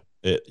 Yeah,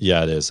 it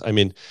is. I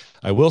mean,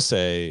 I will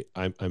say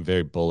I'm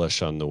very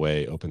bullish on the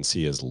way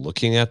OpenSea is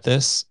looking at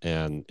this,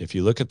 and if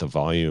you look at the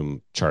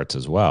volume charts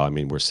as well, I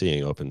mean, we're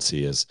seeing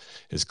OpenSea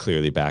is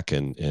clearly back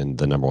in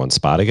the number one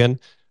spot again.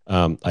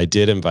 I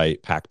did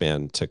invite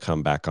Pac-Man to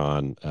come back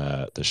on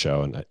the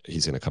show, and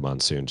he's going to come on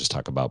soon, just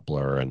talk about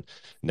Blur and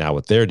now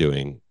what they're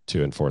doing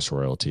to enforce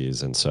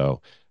royalties, and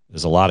so.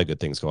 There's a lot of good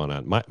things going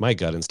on. My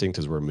gut instinct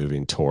is we're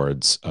moving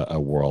towards a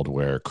world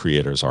where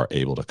creators are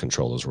able to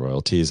control those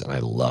royalties, and I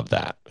love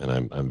that.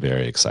 And I'm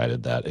very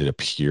excited that it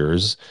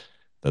appears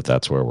that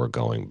that's where we're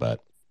going, but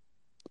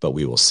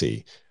we will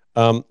see.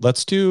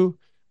 Let's do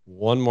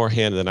one more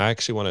hand, and then I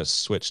actually want to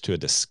switch to a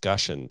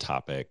discussion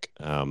topic.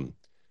 And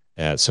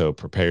so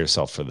prepare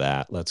yourself for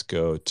that. Let's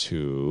go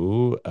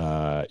to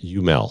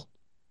you, Mel.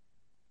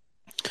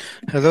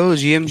 Hello,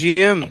 GM.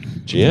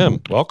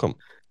 GM, welcome.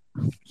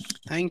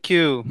 Thank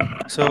you.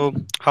 So,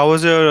 how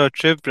was your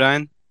trip,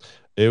 Brian?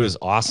 It was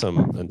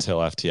awesome until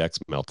FTX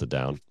melted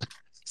down.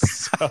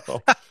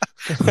 So.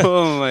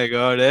 Oh my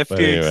God, FTX.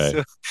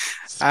 Anyway,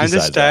 I'm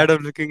just tired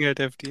of looking at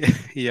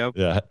FTX. Yep.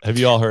 Yeah. Have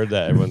you all heard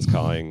that everyone's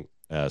calling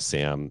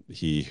Sam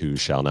he who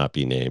shall not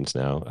be named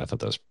now? I thought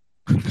that was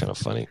kind of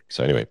funny.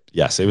 So anyway,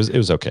 yes, it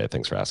was okay.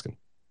 Thanks for asking.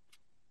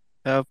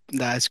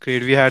 That's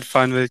great. We had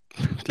fun with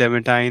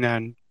Clementine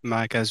and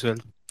Mac as well.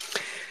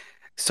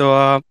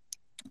 So,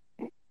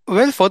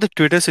 well, for the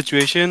Twitter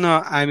situation,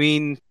 I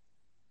mean,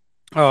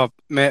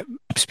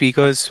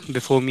 speakers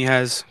before me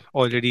has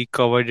already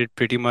covered it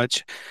pretty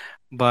much.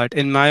 But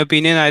in my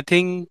opinion, I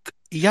think,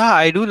 yeah,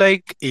 I do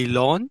like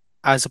Elon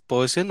as a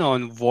person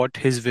on what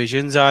his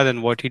visions are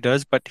and what he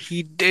does. But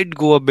he did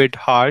go a bit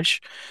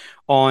harsh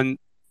on,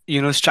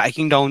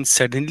 striking down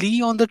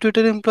suddenly on the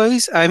Twitter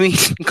employees. I mean,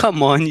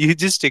 come on, you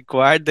just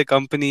acquired the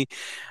company.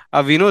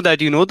 We know that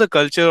the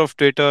culture of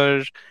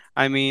Twitter.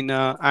 I mean,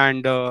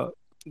 and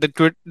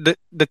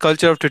the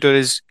culture of Twitter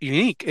is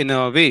unique in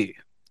a way,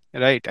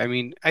 right? I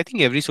mean, I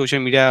think every social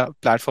media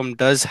platform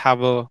does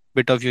have a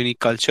bit of unique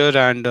culture,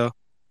 and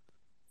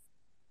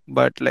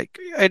but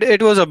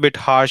it was a bit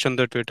harsh on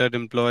the Twitter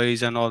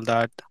employees and all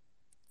that.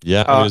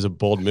 Yeah, I mean, it was a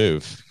bold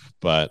move,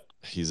 but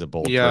he's a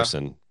bold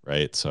person,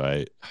 right? So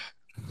I'm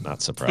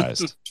not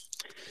surprised.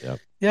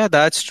 Yeah,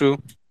 that's true.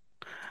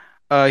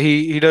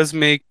 He does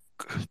make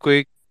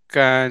quick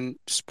and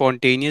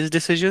spontaneous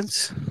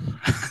decisions.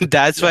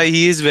 That's why Yeah.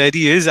 he is where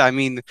he is. I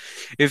mean,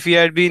 if he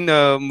had been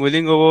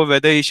mulling over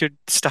whether he should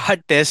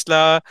start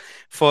Tesla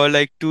for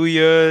like 2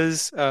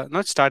 years,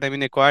 not start, I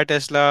mean, acquire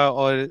Tesla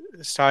or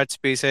start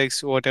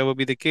SpaceX, whatever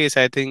be the case,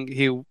 I think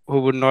who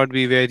would not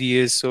be where he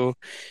is. So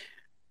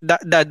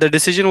that the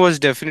decision was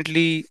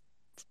definitely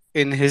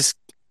in his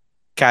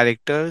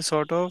character,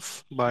 sort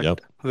of. But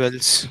Yep. well,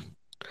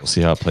 We'll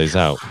see how it plays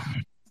out.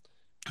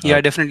 yeah,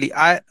 definitely.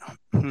 Thanks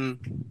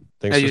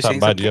Are for you stopping saying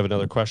by. Do you have something?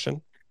 another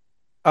question?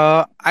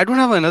 I don't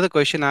have another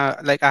question.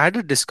 I had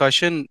a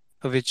discussion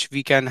which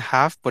we can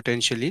have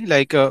potentially.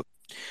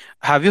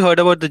 Have you heard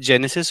about the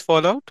Genesis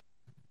fallout?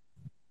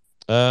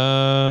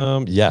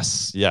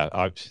 Yes.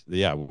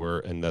 Yeah. We're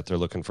and that they're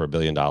looking for $1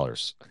 billion.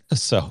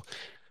 So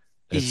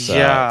it's a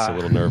Yeah.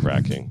 little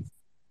nerve-wracking.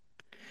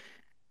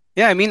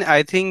 Yeah, I mean,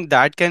 I think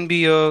that can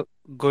be a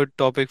good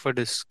topic for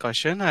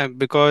discussion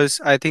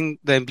because I think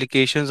the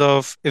implications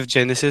of if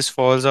Genesis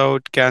falls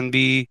out can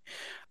be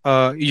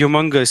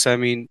humongous. I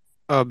mean,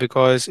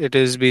 because it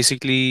is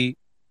basically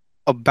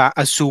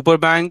a super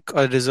bank,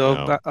 a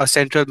reserve, No. a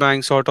central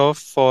bank sort of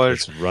for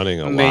It's running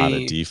a lot of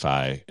many.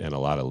 DeFi and a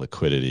lot of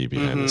liquidity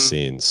behind the Mm-hmm.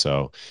 scenes.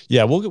 So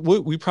yeah,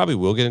 we probably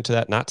will get into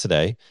that. Not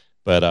today,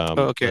 but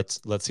Okay,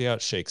 let's see how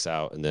it shakes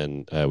out, and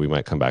then we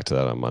might come back to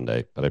that on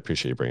Monday. But I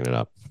appreciate you bringing it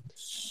up.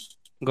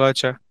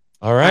 gotcha.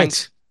 All right.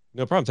 Thanks.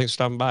 No problem. Thanks for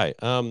stopping by.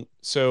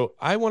 So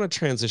I want to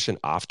transition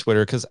off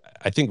Twitter because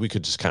I think we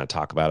could just kind of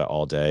talk about it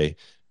all day,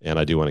 and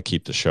I do want to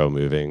keep the show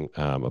moving.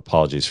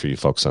 Apologies for you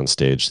folks on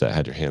stage that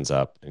had your hands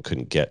up and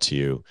couldn't get to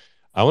you.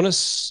 I want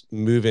to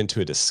move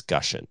into a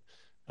discussion,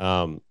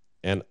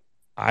 and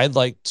I'd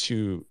like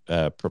to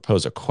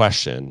propose a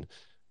question,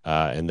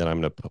 and then I'm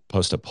going to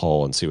post a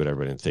poll and see what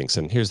everybody thinks.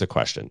 And here's the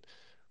question: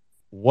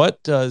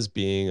 what does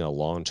being a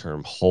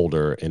long-term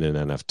holder in an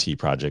NFT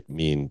project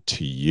mean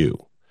to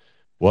you?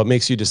 What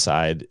makes you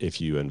decide if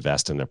you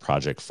invest in a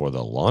project for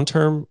the long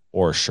term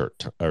or short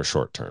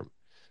term?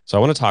 So I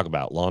want to talk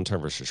about long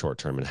term versus short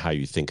term and how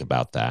you think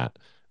about that.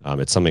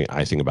 It's something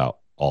I think about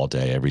all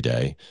day, every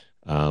day.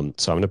 So I'm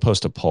going to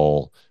post a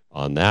poll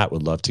on that.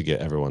 Would love to get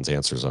everyone's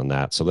answers on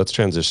that. So let's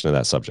transition to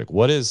that subject.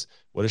 What is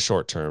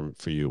short term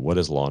for you? What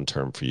is long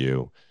term for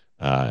you?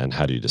 And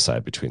how do you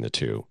decide between the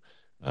two?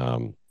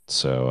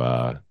 Let's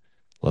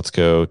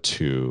go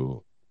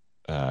to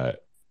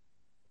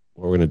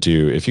what we're going to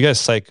do. If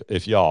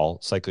y'all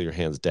cycle your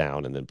hands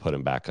down and then put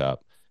them back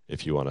up,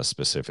 if you want to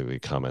specifically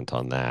comment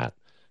on that,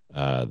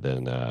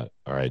 then all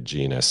right,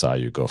 Gene, I saw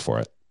you. Go for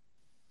it.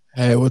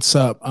 Hey, what's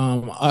up?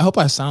 I hope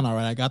I sound all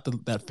right. I got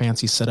that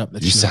fancy setup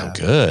that you sound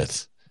good.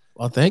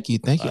 Well, thank you.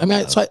 I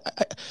mean,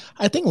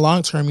 I think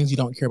long term means you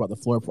don't care about the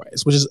floor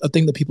price, which is a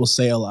thing that people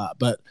say a lot.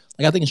 But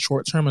like, I think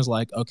short term is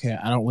like, okay,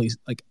 I don't really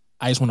like.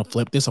 I just want to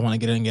flip this. I want to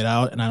get in and get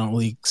out, and I don't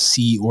really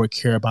see or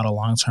care about a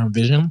long term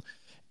vision.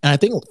 And I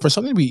think for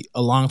something to be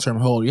a long-term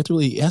hold, it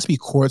has to be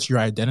core to your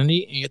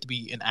identity, and you have to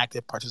be an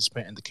active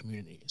participant in the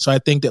community. So I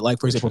think that,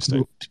 like, for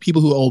example,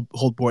 people who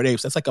hold Bored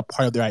Apes, that's like a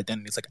part of their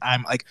identity. It's like,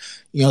 I'm like,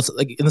 it's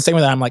like in the same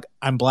way that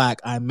I'm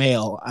black, I'm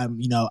male, I'm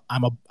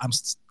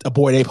a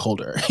Bored Ape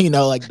holder,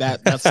 like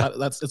that. That's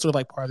it's sort of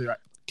like part of their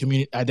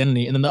community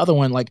identity. And then the other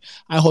one, like,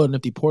 I hold a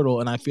Nifty Portal,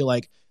 and I feel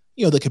like,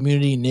 the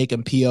community, Nick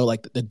and Pio,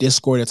 like the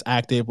Discord that's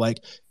active, like,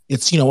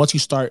 it's, once you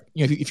start,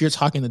 if you're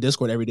talking in the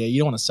Discord every day, you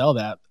don't want to sell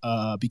that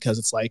because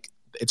it's like,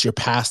 it's your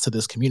pass to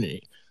this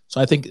community. So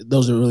I think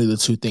those are really the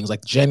two things,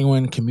 like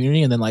genuine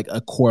community and then like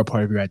a core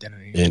part of your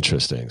identity.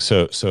 Interesting.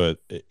 So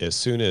as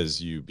soon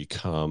as your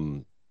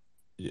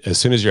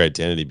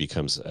identity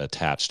becomes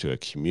attached to a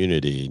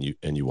community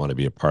and you want to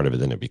be a part of it,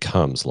 then it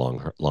becomes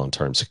long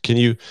term. So can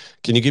you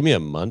give me a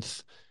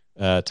month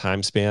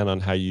time span on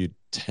how you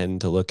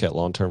tend to look at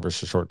long term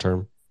versus short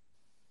term?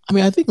 I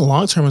mean, I think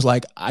long term is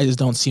like, I just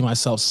don't see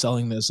myself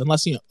selling this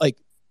unless, like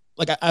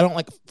I don't,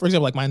 like, for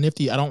example, like my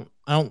Nifty, I don't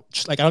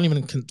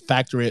even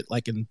factor it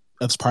like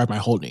as part of my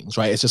holdings,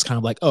 right? It's just kind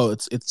of like, oh,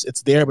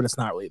 it's there, but it's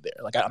not really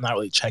there. Like, I'm not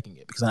really checking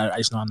it because I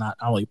just know I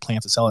don't really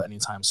plan to sell it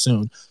anytime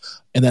soon.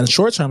 And then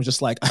short term is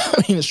just like,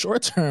 I mean,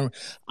 short term,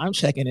 I'm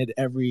checking it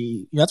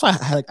every. That's why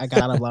I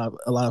got a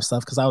lot of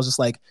stuff because I was just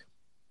like,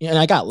 and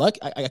I got lucky.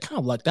 I kind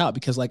of lucked out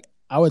because like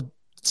I would.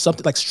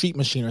 Something like Street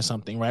Machine or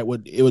something, right?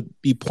 It would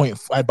be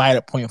I'd buy it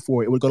at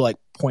 0.4. It would go to like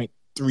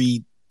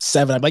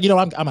 0.37. I'm like,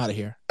 I'm out of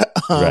here.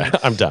 Right,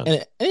 I'm done.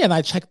 And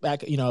I checked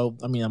back,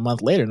 a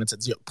month later, and it's at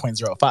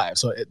 0.05.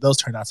 So those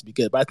turned out to be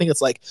good. But I think it's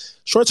like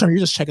short term, you're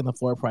just checking the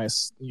floor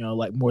price,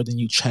 like more than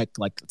you check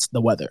like the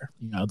weather,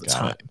 the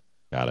time.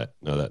 Got it.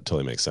 No, that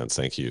totally makes sense.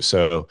 Thank you.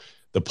 So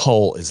the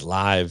poll is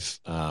live.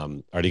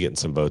 Already getting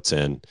some votes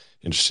in.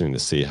 Interesting to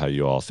see how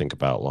you all think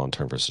about long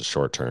term versus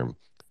short term.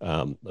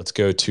 Let's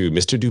go to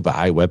Mr.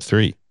 Dubai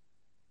Web3.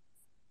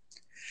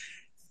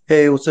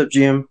 Hey, what's up,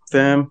 GM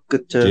fam?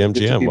 Good to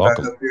be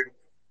welcome. back up here.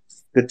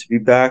 Good to be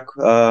back.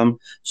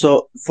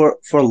 So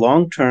for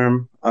long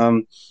term,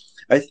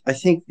 I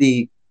think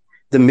the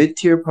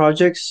mid-tier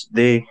projects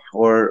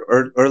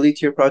or early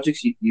tier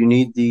projects, you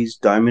need these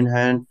diamond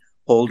hand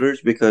holders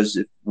because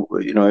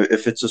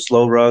if it's a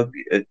slow rug,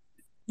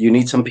 you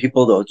need some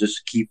people that'll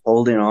just keep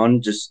holding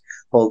on, just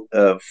hold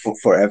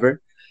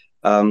forever.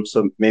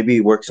 So maybe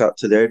it works out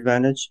to their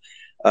advantage.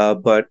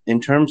 But in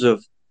terms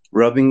of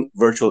rubbing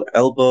virtual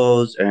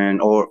elbows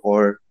and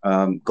or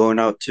going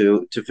out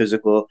to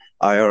physical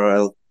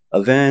IRL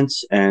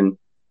events and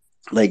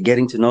like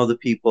getting to know the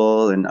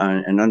people and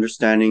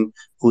understanding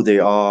who they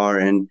are,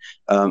 and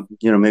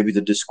maybe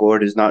the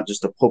Discord is not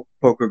just a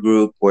poker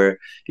group where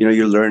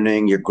you're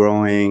learning, you're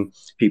growing,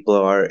 people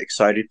are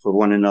excited for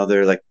one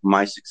another, like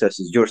my success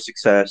is your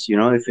success,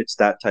 if it's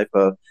that type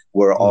of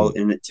we're all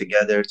in it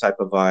together type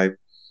of vibe.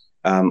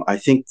 I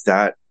think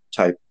that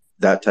type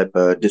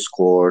of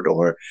Discord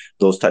or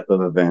those type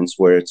of events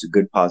where it's a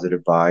good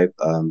positive vibe.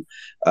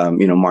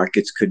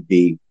 Markets could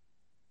be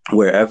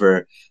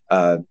wherever,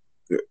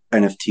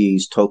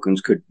 NFTs,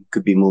 tokens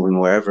could be moving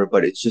wherever,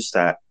 but it's just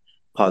that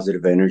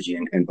positive energy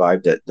and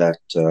vibe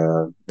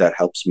that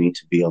helps me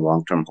to be a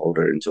long-term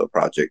holder into a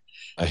project.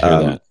 I hear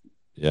that.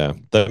 Yeah,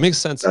 that makes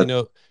sense. That's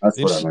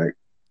what I like.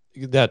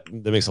 That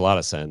makes a lot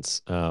of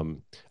sense.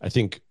 I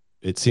think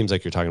it seems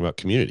like you're talking about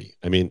community.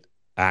 I mean,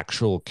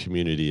 actual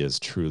community is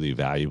truly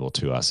valuable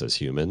to us as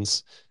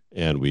humans,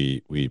 and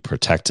we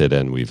protect it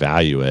and we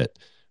value it.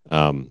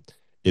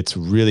 It's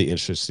really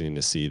interesting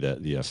to see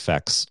the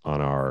effects on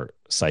our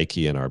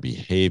psyche and our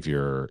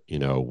behavior,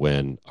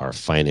 when our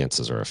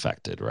finances are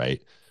affected,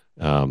 right?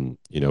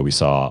 We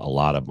saw a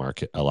lot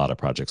of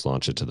projects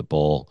launch into the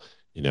bull,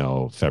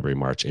 February,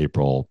 March,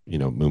 April,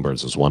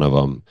 Moonbirds was one of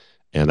them.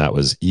 And that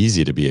was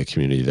easy to be a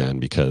community then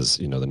because,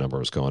 the number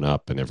was going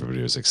up and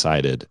everybody was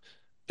excited.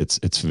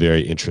 It's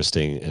very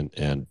interesting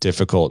and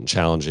difficult and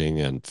challenging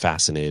and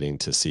fascinating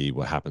to see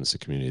what happens to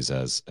communities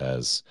as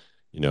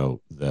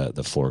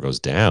the floor goes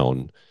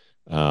down.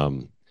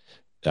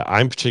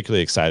 I'm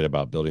particularly excited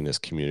about building this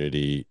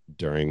community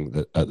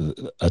during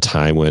a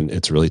time when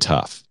it's really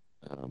tough,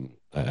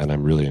 and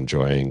I'm really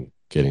enjoying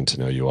getting to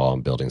know you all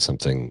and building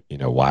something.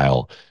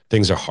 While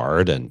things are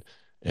hard and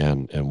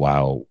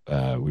while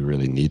we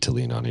really need to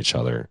lean on each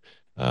other.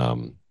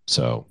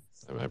 So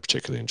I'm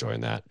particularly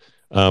enjoying that.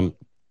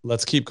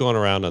 Let's keep going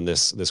around on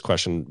this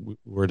question.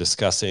 We're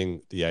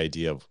discussing the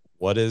idea of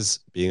what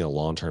does being a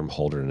long-term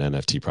holder in an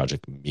NFT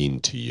project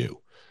mean to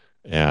you,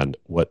 and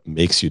what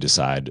makes you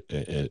decide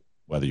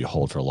whether you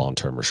hold for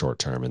long-term or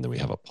short-term. And then we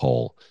have a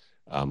poll.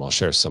 I'll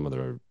share some of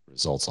the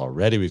results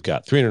already. We've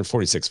got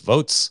 346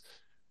 votes.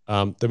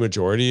 The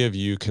majority of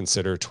you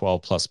consider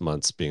 12 plus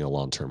months being a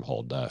long-term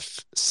hold.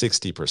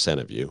 60%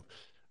 of you.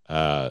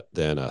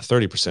 Then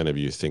 30% of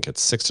you think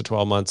it's 6 to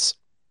 12 months.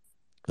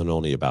 And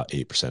only about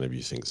 8% of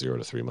you think 0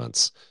 to 3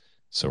 months.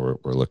 So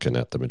we're looking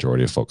at the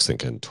majority of folks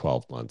thinking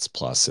 12 months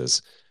plus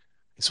is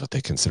what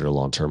they consider a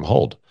long-term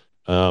hold.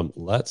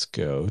 Let's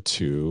go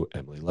to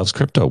Emily Loves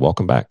Crypto.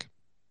 Welcome back.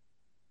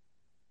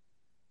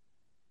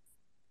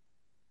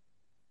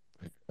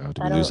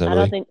 Did we lose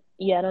Emily?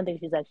 I don't think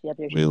she's actually up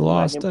here. We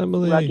lost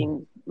Emily.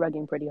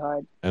 Rugging pretty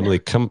hard. Emily,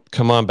 come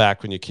on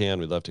back when you can.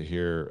 We'd love to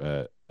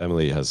hear.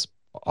 Emily has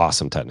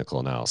awesome technical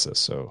analysis,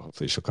 so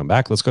hopefully she'll come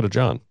back. Let's go to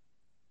John.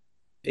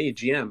 Hey,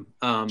 GM.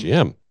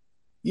 GM.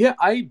 Yeah,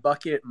 I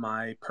bucket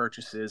my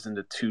purchases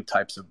into two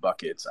types of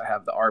buckets. I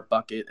have the art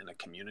bucket and a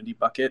community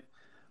bucket.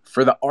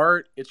 For the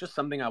art, it's just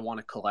something I want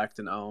to collect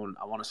and own.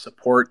 I want to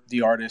support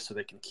the artist so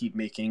they can keep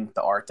making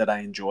the art that I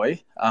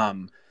enjoy.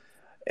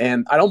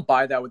 And I don't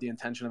buy that with the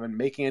intention of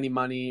making any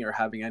money or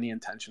having any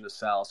intention to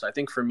sell. So I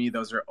think for me,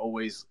 those are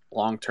always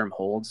long-term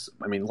holds.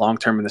 I mean,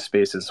 long-term in the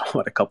space is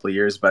a couple of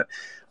years, but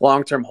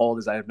long-term hold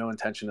is I have no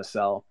intention to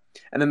sell.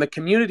 And then the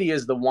community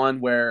is the one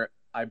where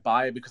I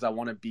buy it because I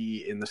want to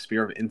be in the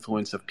sphere of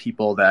influence of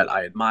people that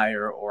I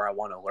admire or I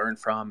want to learn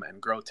from and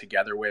grow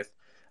together with.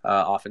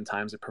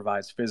 Oftentimes it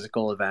provides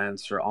physical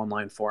events or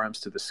online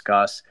forums to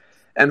discuss.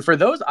 And for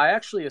those, I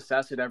actually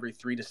assess it every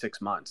 3 to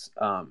 6 months.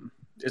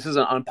 This is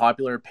an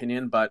unpopular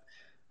opinion, but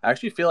I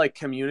actually feel like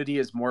community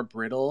is more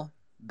brittle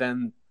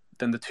than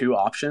the two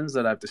options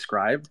that I've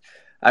described.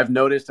 I've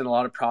noticed in a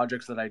lot of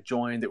projects that I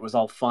joined, it was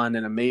all fun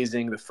and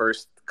amazing the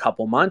first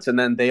couple months, and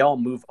then a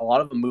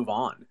lot of them move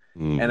on.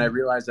 And I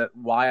realized that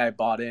why I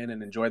bought in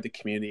and enjoyed the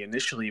community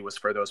initially was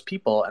for those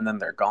people, and then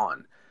they're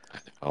gone.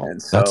 Oh, and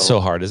that's so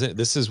hard, isn't it?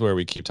 This is where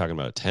we keep talking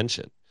about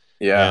attention.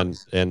 Yeah.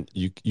 And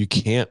you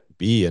can't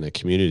be in a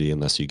community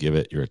unless you give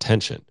it your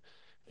attention.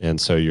 And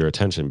so your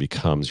attention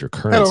becomes your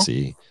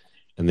currency,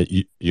 and that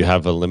you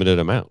have a limited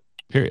amount,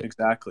 period.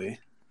 Exactly.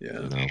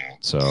 Yeah.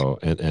 So,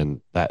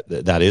 and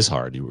that is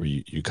hard.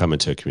 You come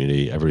into a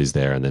community, everybody's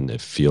there, and then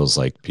it feels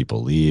like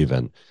people leave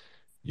and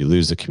you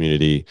lose the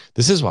community.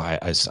 This is why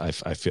I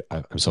feel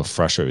I'm so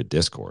frustrated with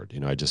Discord.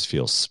 I just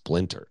feel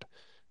splintered.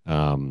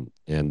 And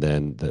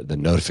then the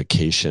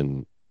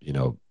notification,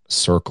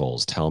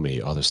 circles tell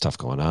me, oh, there's stuff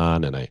going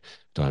on and I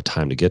don't have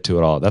time to get to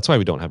it all. That's why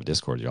we don't have a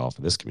Discord, y'all,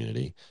 for this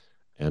community.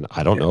 And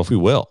I don't know if we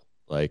will.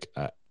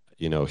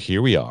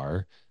 Here we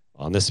are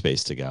on this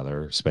space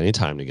together, spending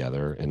time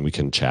together, and we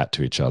can chat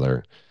to each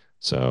other.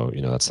 So,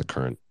 that's the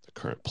current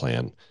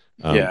plan.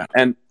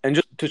 And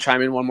just to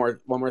chime in one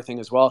more thing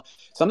as well.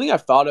 Something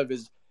I've thought of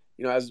is,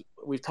 as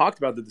we've talked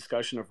about the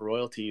discussion of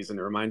royalties, and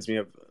it reminds me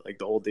of like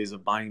the old days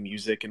of buying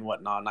music and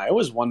whatnot. And I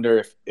always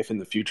wonder if in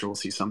the future we'll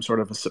see some sort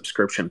of a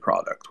subscription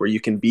product where you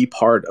can be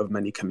part of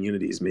many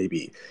communities,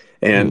 maybe.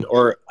 And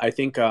or I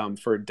think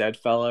for Dead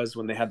Fellas,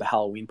 when they had the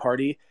Halloween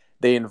party,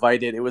 they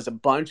invited, it was a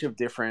bunch of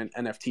different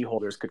NFT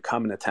holders could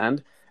come and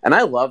attend. And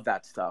I love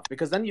that stuff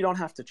because then you don't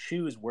have to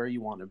choose where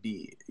you want to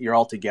be. You're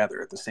all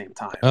together at the same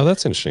time. Oh,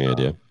 that's an interesting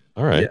idea.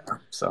 All right. Yeah.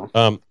 So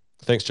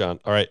thanks, John.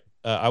 All right.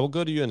 I will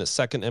go to you in a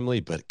second,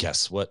 Emily, but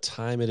guess what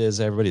time it is,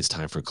 everybody? It's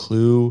time for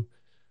clue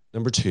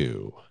number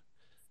 2.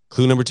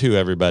 Clue number 2,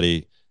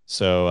 everybody.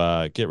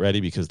 So get ready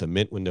because the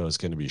mint window is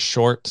going to be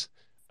short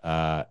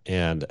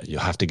and you'll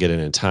have to get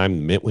in time.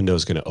 The mint window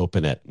is going to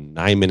open at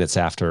 9 minutes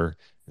after.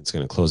 It's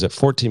going to close at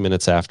 14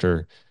 minutes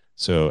after.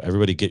 So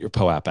everybody get your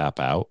POAP app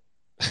out,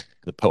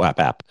 the POAP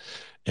app,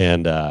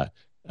 and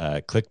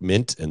click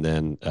mint and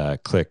then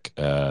click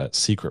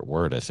secret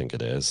word, I think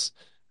it is.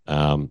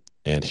 And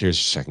here's your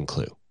second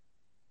clue.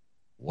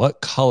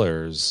 What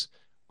colors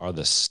are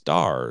the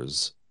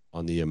stars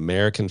on the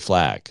American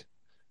flag?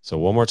 So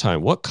one more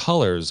time, what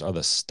colors are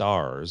the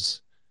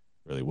stars,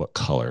 really what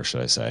color should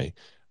I say,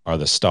 are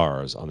the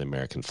stars on the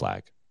American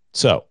flag?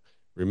 So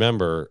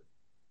remember,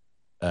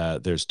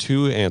 there's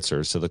 2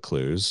 answers to the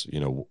clues,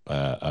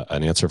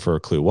 an answer for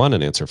clue 1,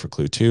 an answer for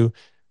clue 2.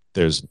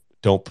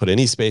 Don't put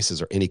any spaces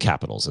or any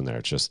capitals in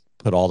there. Just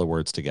put all the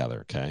words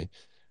together, okay?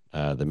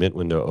 The mint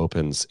window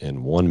opens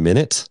in 1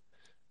 minute.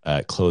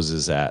 It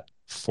closes at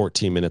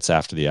 14 minutes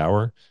after the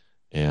hour.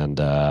 And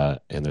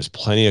there's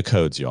plenty of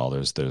codes, y'all.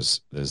 There's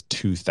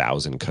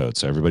 2,000 codes,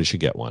 so everybody should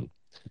get one.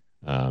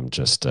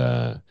 Just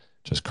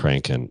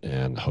crank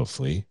and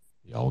hopefully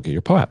y'all will get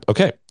your POAP.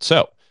 Okay,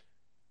 so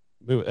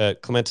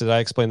Clement, did I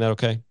explain that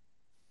okay?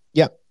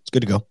 Yeah, it's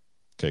good to go.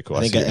 Okay, cool.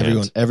 I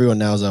think everyone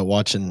now is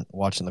watching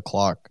the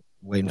clock,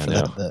 waiting for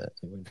the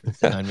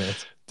 9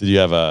 minutes. Did you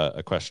have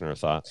a question or a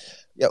thought?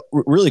 Yeah,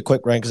 really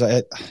quick, Ryan, because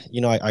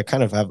I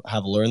kind of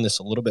have learned this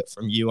a little bit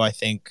from you. I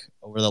think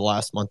over the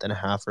last month and a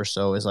half or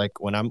so is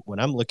like when I'm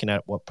looking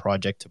at what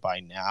project to buy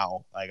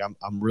now, like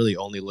I'm really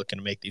only looking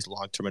to make these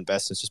long-term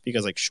investments just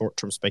because like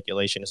short-term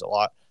speculation is a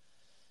lot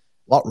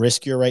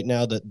riskier right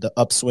now. The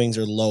upswings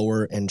are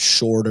lower and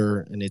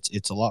shorter, and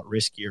it's a lot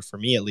riskier for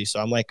me at least. So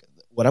I'm like,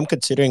 what I'm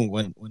considering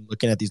when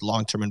looking at these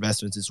long-term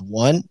investments is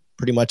one,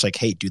 pretty much like,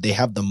 hey, do they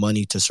have the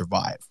money to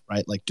survive,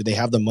 right? Like, do they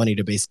have the money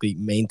to basically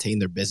maintain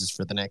their business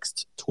for the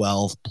next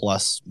 12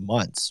 plus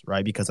months,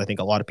 right? Because I think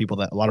a lot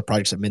of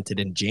projects that minted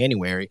in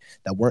January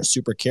that weren't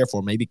super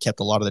careful, maybe kept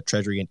a lot of the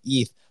treasury in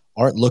ETH,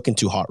 aren't looking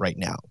too hot right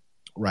now,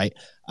 right?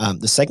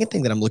 The second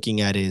thing that I'm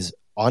looking at is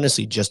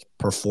honestly just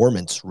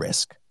performance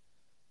risk,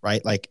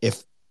 right? Like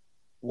if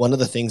one of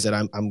the things that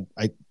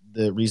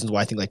the reasons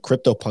why I think like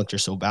CryptoPunks are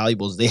so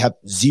valuable is they have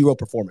zero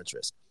performance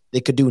risk. They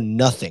could do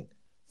nothing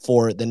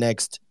for the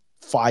next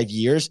 5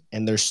 years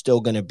and they're still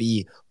going to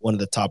be one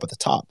of the top at the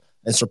top.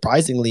 And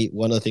surprisingly,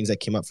 one of the things that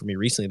came up for me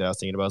recently that I was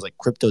thinking about was like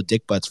Crypto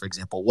Dick Butts, for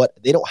example.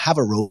 They don't have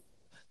a road.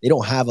 They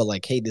don't have a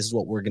like, hey, this is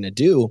what we're going to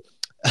do.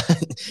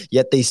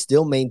 Yet they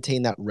still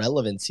maintain that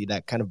relevancy,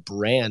 that kind of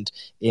brand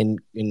in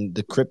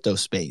the crypto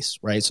space,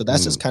 right? So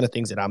that's just kind of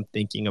things that I'm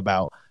thinking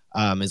about.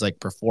 Is like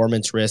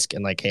performance risk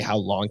and like, hey, how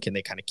long can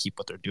they kind of keep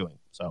what they're doing?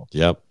 So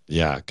yep,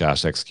 yeah,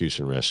 gosh,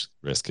 execution risk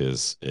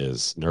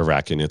is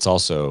nerve-wracking. It's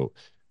also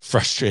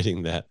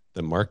frustrating that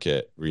the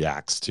market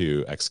reacts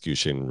to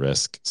execution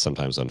risk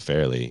sometimes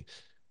unfairly.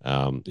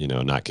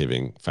 Not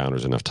giving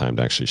founders enough time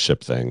to actually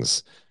ship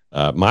things.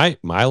 My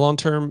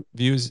long-term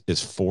views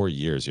is 4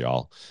 years,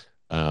 y'all.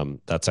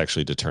 That's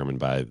actually determined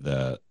by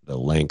the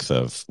length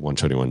of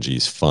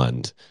 121G's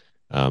fund.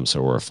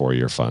 So we're a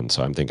 4-year fund.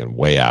 So I'm thinking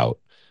way out.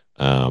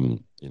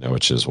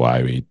 Which is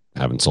why we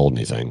haven't sold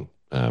anything.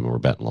 We're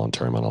betting long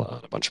term on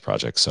a bunch of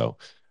projects. So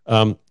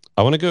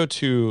I want to go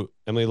to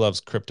Emily Loves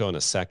Crypto in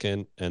a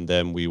second, and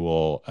then we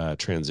will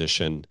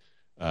transition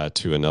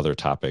to another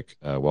topic.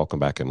 Welcome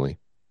back, Emily.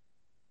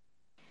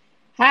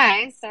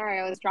 Hi, sorry,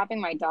 I was dropping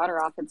my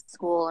daughter off at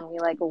school, and we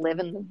live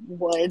in the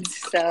woods,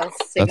 so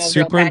that's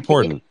super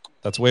important.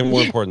 That's way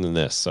more important than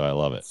this, so I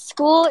love it.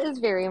 School is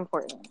very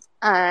important.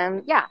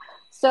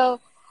 So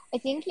I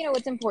think,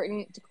 what's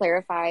important to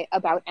clarify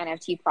about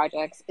NFT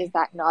projects is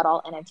that not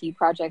all NFT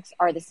projects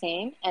are the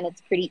same, and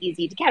it's pretty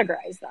easy to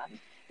categorize them.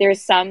 There's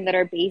some that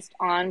are based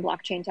on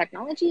blockchain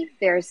technology.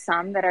 There's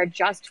some that are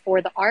just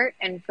for the art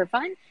and for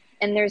fun.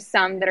 And there's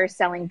some that are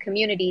selling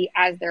community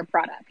as their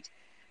product.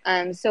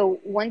 So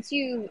once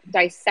you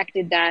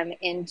dissected them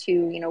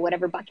into,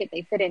 whatever bucket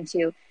they fit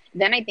into,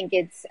 then I think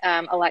it's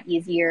a lot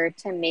easier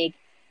to make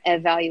a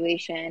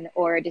evaluation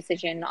or a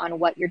decision on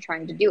what you're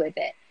trying to do with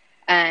it.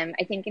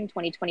 I think in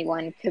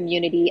 2021,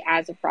 community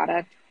as a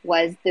product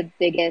was the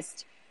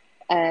biggest,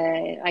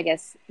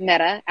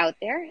 meta out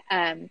there.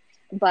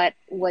 But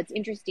what's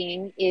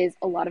interesting is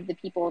a lot of the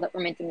people that were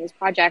minting these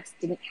projects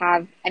didn't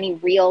have any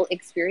real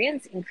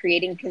experience in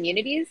creating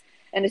communities,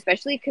 and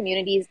especially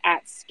communities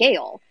at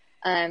scale.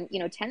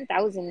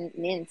 10,000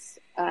 mints,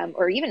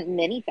 or even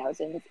many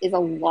thousands, is a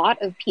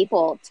lot of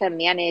people to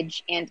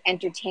manage and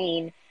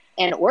entertain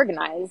and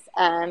organize.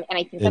 And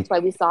I think that's why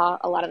we saw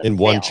a lot of them in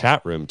fail. one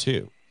chat room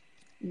too.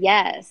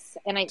 Yes.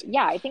 And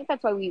I think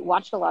that's why we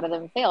watched a lot of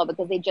them fail,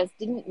 because they just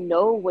didn't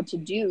know what to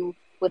do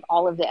with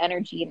all of the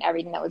energy and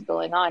everything that was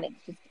going on.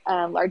 It's just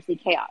largely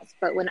chaos.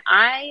 But when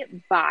I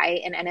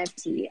buy an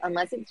NFT,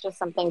 unless it's just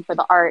something for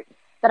the art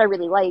that I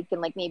really like,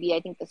 and like maybe I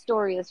think the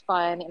story is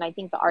fun and I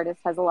think the artist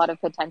has a lot of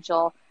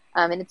potential,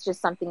 and it's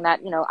just something that,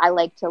 I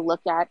like to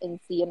look at and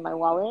see in my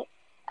wallet.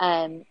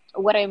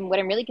 What I'm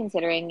really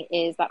considering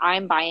is that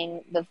I'm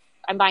buying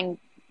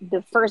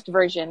the first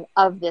version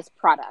of this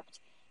product.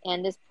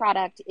 And this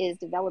product is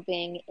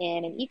developing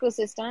in an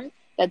ecosystem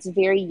that's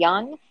very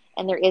young,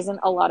 and there isn't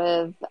a lot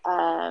of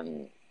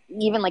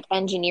even like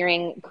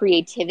engineering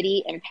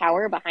creativity and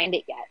power behind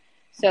it yet.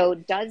 So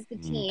does the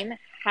team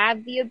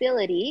have the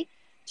ability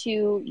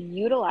to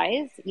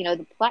utilize,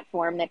 the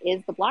platform that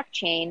is the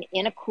blockchain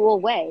in a cool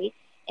way?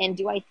 And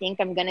do I think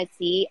I'm going to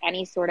see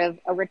any sort of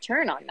a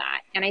return on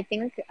that? And I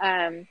think,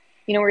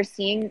 we're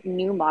seeing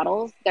new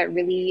models that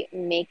really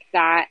make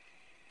that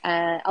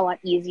a lot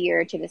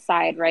easier to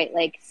decide, right?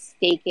 Like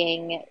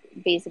staking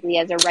basically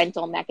as a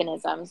rental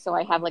mechanism. So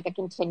I have like a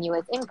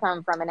continuous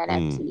income from an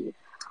NFT.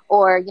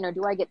 Or,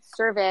 do I get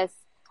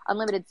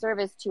unlimited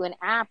service to an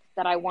app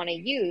that I want to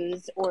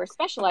use, or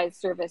specialized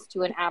service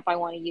to an app I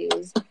want to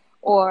use?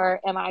 Or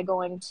am I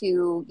going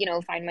to,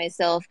 find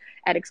myself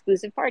at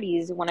exclusive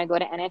parties when I go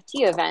to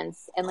NFT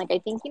events? And like, I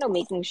think,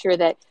 making sure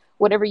that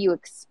whatever you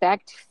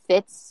expect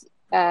fits,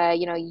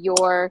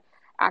 your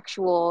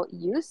actual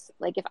use.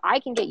 Like if I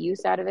can get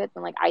use out of it,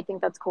 then like, I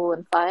think that's cool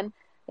and fun.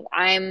 Like,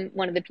 I'm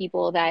one of the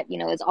people that,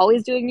 is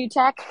always doing new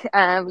tech.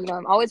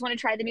 I'm always want to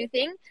try the new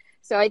thing.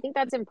 So I think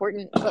that's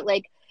important. But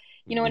like,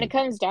 when it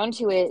comes down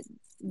to it,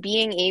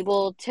 being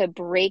able to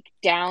break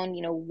down,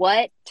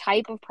 what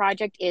type of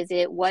project is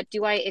it? What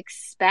do I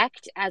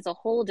expect as a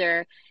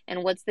holder?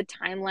 And what's the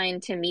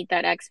timeline to meet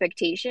that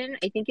expectation,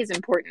 I think is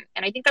important.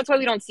 And I think that's why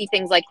we don't see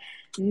things like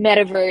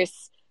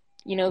metaverse,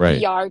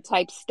 Right. VR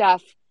type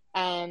stuff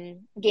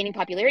gaining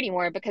popularity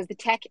more, because the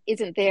tech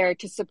isn't there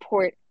to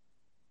support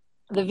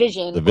the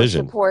vision. To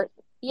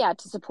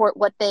support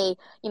what they,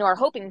 are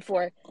hoping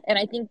for. And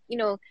I think,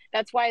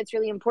 that's why it's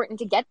really important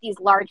to get these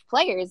large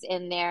players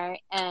in there.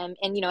 And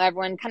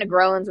everyone kind of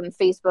groans when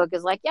Facebook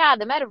is like, yeah,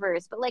 the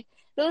metaverse. But like,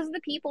 those are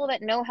the people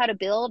that know how to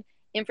build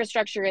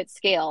infrastructure at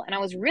scale. And I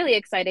was really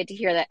excited to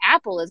hear that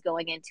Apple is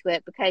going into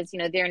it, because,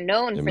 they're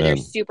known for their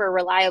super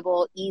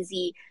reliable,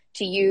 easy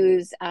to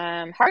use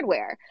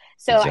hardware.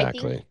 So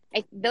Exactly.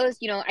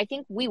 I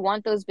think we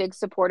want those big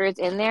supporters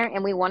in there,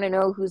 and we want to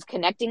know who's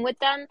connecting with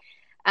them.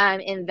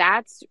 And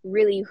that's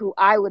really who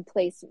I would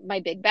place my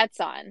big bets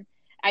on.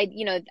 I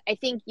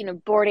think,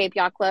 Bored Ape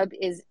Yacht Club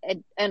is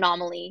an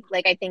anomaly.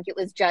 Like, I think it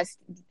was just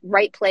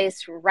right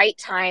place, right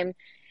time.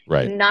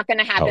 Right. Not going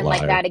to happen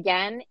like Outlier. that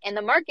again. And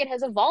the market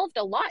has evolved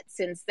a lot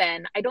since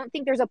then. I don't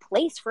think there's a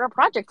place for a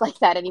project like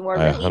that anymore.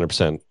 I Really.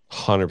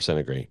 100%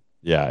 agree.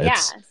 Yeah,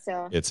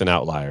 it's an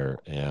outlier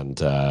and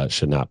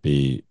should not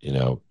be,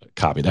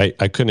 copied.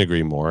 I couldn't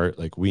agree more.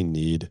 Like we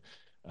need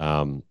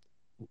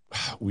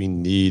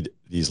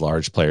these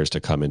large players to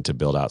come in to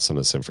build out some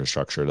of this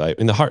infrastructure.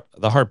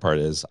 The hard part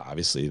is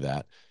obviously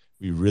that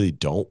we really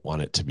don't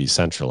want it to be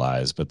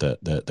centralized, but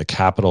the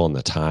capital and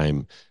the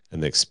time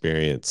and the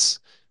experience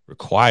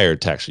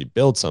required to actually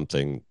build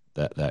something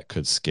that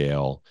could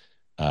scale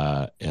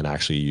and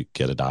actually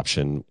get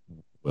adoption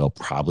will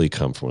probably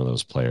come from one of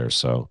those players.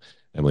 So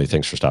Emily,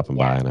 thanks for stopping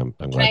by, and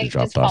I'm glad you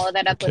dropped off. Can I just follow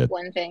that up with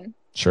one thing?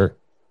 Sure.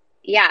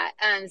 Yeah.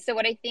 So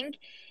what I think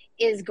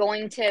is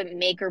going to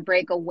make or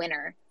break a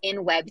winner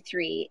in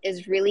Web3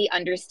 is really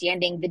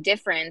understanding the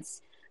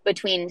difference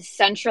between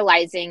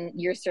centralizing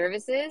your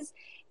services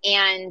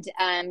and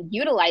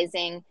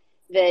utilizing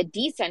the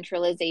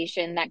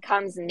decentralization that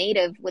comes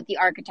native with the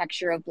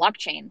architecture of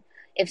blockchain.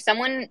 If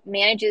someone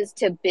manages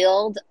to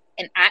build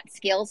an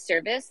at-scale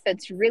service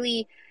that's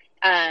really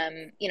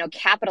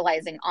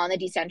capitalizing on the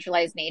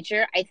decentralized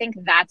nature, I think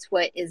that's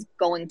what is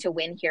going to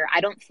win here.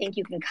 I don't think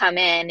you can come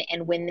in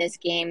and win this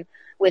game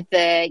with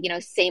the,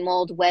 same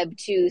old Web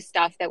 2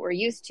 stuff that we're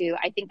used to.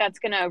 I think that's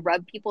going to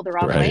rub people the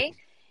wrong way.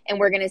 And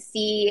we're going to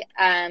see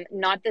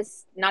not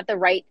the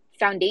right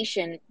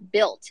foundation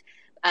built.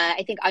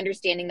 I think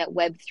understanding that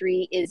Web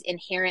 3 is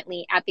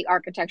inherently at the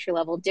architecture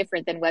level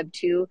different than Web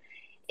 2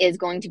 is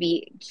going to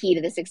be key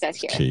to the success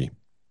here.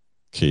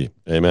 Key.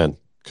 Amen.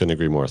 Couldn't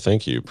agree more.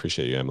 Thank you.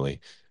 Appreciate you, Emily.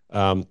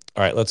 All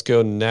right, let's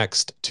go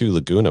next to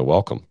Laguna.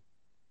 Welcome.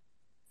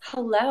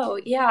 Hello.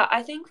 Yeah,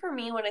 I think for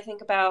me, when I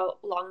think about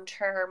long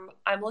term,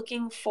 I'm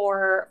looking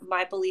for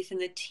my belief in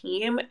the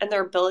team and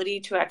their ability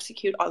to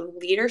execute on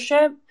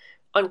leadership,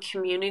 on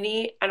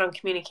community, and on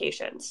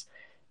communications.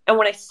 And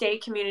when I say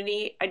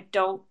community, I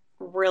don't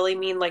really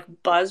mean like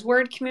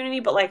buzzword community,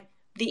 but like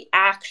the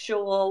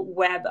actual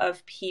web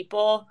of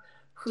people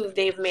who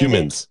they've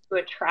managed to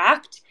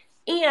attract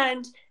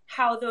and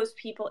how those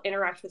people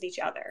interact with each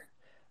other,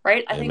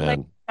 right? I think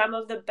like some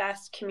of the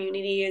best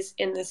communities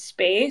in this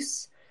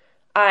space,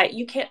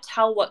 you can't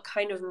tell what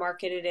kind of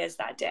market it is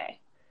that day,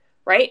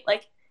 right?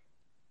 Like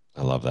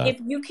I love that. If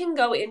you can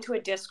go into a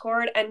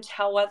Discord and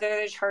tell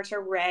whether the charts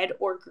are red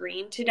or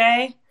green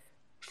today,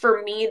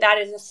 for me, that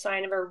is a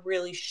sign of a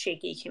really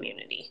shaky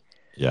community.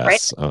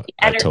 Yes, Right?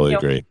 I totally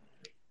agree.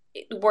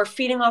 We're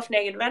feeding off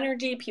negative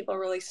energy. People are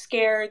really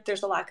scared.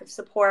 There's a lack of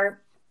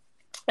support.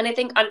 And I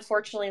think,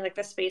 unfortunately, like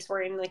the space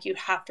we're in, like you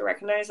have to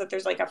recognize that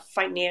there's like a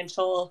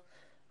financial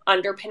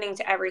underpinning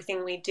to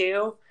everything we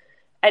do.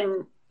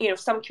 And,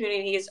 some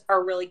communities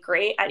are really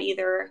great at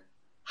either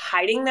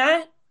hiding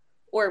that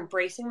or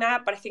embracing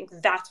that. But I think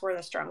that's where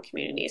the strong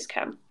communities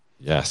come.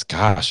 Yes.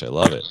 Gosh, I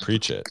love it.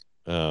 Preach it.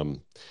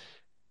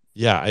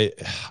 Yeah,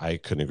 I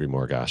couldn't agree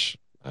more. Gosh,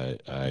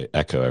 I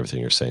echo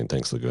everything you're saying.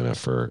 Thanks, Laguna,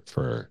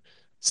 for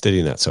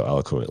stating that so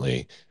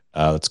eloquently.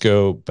 Let's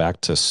go back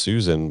to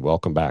Susan.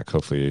 Welcome back.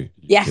 Hopefully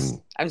you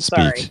can I'm speak.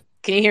 sorry.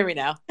 Can you hear me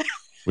now?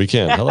 We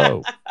can.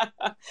 Hello.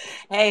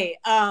 Hey,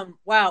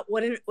 wow,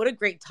 what a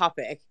great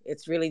topic.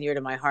 It's really near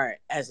to my heart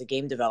as a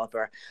game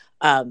developer.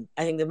 I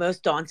think the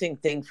most daunting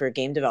thing for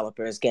game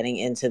developers getting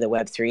into the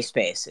Web3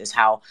 space is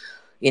how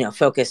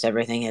focused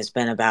everything has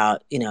been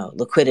about,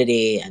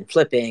 liquidity and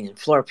flipping and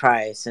floor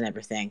price and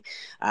everything.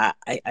 I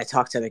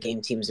talk to other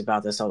game teams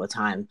about this all the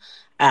time.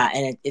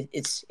 And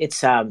it's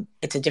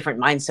a different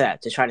mindset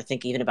to try to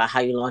think even about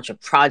how you launch a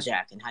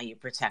project and how you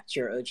protect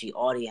your OG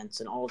audience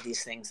and all of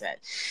these things that,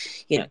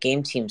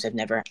 game teams have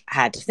never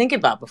had to think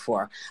about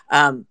before.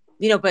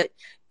 But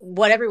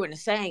what everyone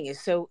is saying is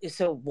so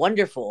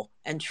wonderful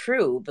and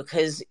true,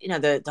 because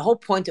the whole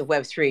point of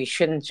Web3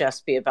 shouldn't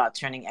just be about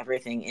turning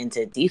everything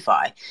into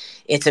DeFi.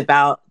 It's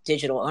about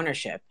digital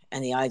ownership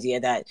and the idea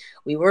that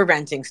we were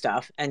renting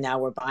stuff and now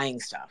we're buying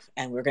stuff,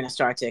 and we're going to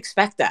start to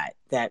expect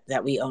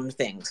that we own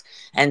things.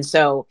 And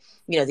so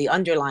the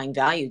underlying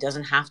value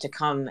doesn't have to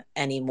come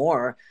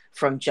anymore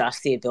from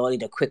just the ability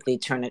to quickly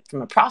turn it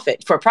from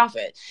profit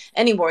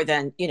any more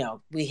than,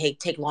 we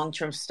take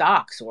long-term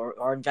stocks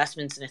or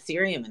investments in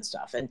Ethereum and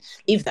stuff and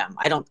leave them.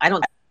 I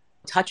don't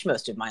touch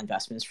most of my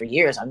investments for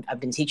years. I've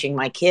been teaching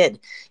my kid,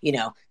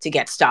 to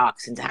get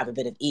stocks and to have a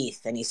bit of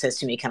ETH. And he says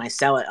to me, can I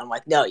sell it? I'm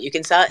like, no, you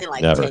can sell it in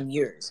like Never. 10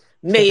 years.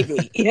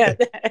 Maybe. Yeah.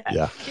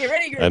 Yeah. You're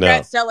ready to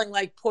regret selling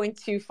like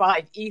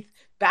 0.25 ETH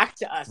back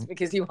to us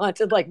because he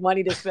wanted like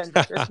money to spend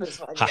for Christmas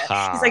one year.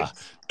 He's like,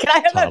 can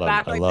I have that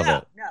back? I Like, love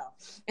it.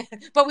 no.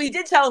 But we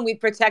did tell him we'd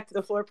protect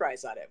the floor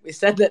price on it. We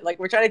said that like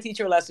we're trying to teach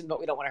you a lesson, but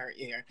we don't want to hurt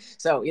you here.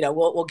 So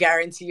we'll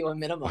guarantee you a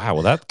minimum.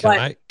 Wow. Well,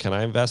 can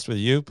I invest with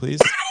you, please?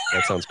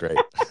 That sounds great.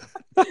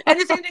 And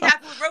the same thing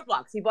happened with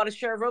Roblox. He bought a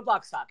share of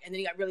Roblox stock and then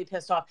he got really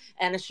pissed off,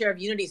 and a share of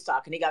Unity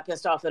stock, and he got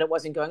pissed off that it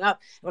wasn't going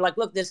up. And we're like,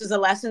 look, this is a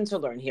lesson to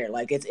learn here.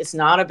 Like it's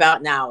not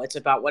about now. It's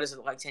about what does it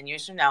look like 10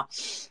 years from now.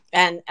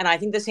 And I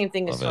think the same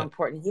thing is so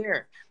important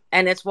here.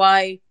 And it's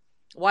why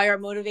our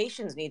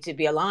motivations need to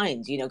be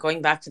aligned.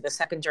 Going back to the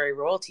secondary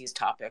royalties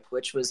topic,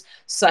 which was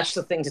such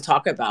the thing to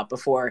talk about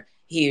before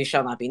he who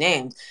shall not be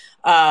named.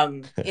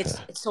 It's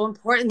so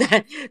important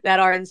that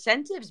our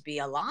incentives be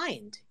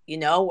aligned.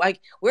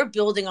 Like we're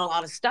building a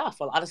lot of stuff.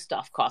 A lot of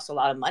stuff costs a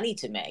lot of money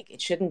to make.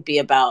 It shouldn't be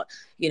about,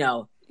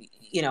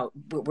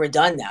 we're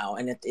done now,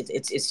 and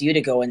it's you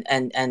to go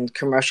and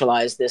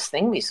commercialize this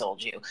thing we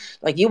sold you.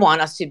 Like you want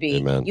us to be,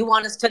 Amen. You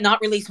want us to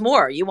not release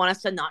more. You want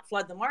us to not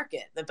flood the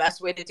market. The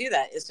best way to do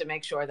that is to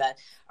make sure that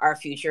our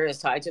future is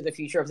tied to the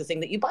future of the thing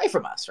that you buy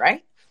from us,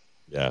 right?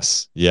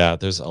 Yes. Yeah.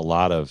 There's a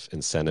lot of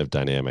incentive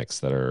dynamics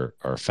that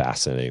are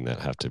fascinating that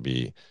have to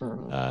be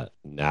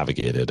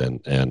navigated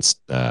and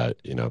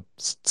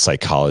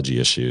psychology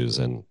issues.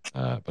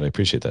 But I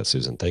appreciate that,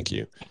 Susan. Thank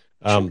you.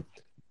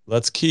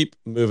 Let's keep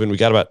moving. We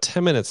got about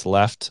 10 minutes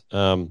left.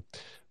 We're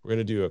going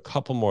to do a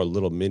couple more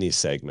little mini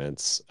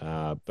segments.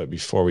 But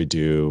before we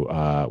do,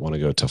 I want to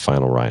go to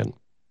Final Ryan.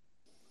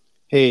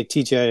 Hey,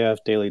 TGIF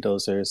Daily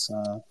Dosers.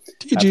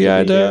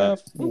 TGIF.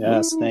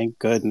 Yes, thank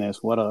goodness.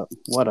 What a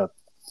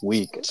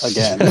week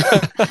again.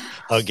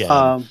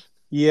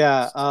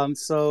 Again.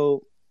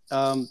 So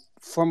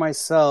for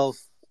myself,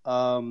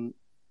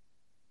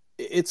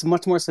 it's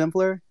much more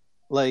simpler.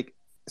 Like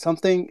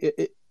something,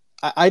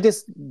 I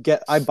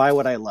buy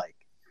what I like.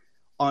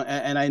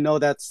 And I know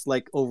that's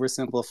like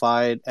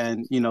oversimplified,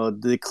 and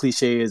the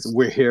cliche is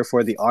we're here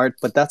for the art,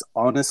 but that's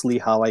honestly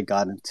how I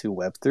got into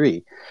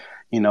Web3.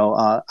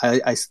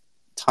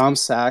 Tom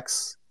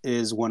Sachs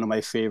is one of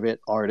my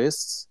favorite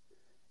artists,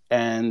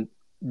 and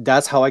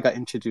that's how I got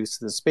introduced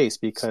to the space,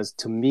 because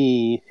to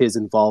me, his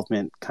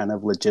involvement kind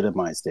of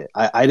legitimized it.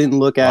 I didn't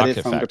look at Rocket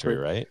it from Factory,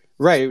 right?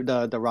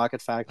 The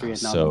Rocket Factory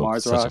and now the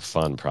Mars such Rock. a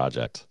fun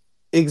project.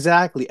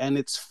 Exactly, and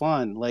it's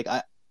fun.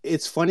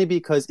 It's funny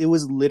because it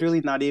was literally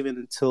not even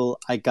until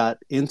I got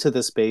into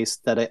the space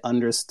that I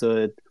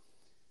understood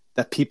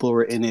that people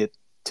were in it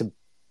to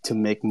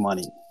make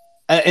money.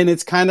 And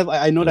it's kind of,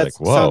 I know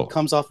that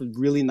comes off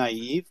really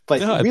naive,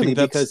 but no, really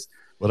because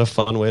what a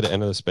fun way to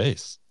enter the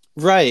space.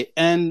 Right.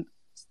 And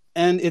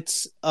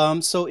it's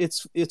so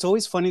it's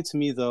always funny to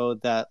me though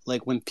that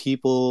like when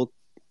people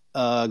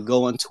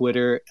go on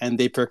Twitter and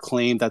they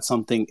proclaim that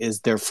something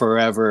is their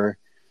forever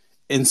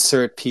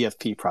insert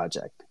PFP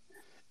project.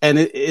 And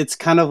it's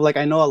kind of like,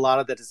 I know a lot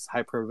of that is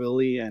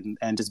hyperbole and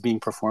just being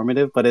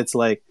performative, but it's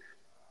like,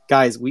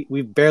 guys,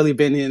 we've barely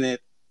been in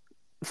it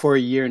for a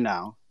year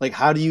now. Like,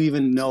 how do you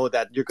even know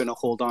that you're going to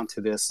hold on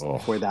to this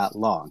for that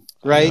long?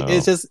 Right.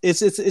 It's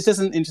just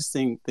an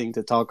interesting thing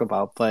to talk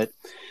about.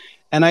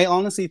 And I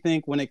honestly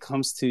think when it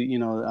comes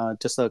to,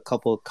 just a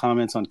couple of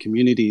comments on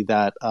community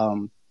that,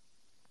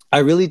 I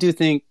really do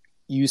think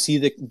you see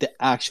the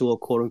actual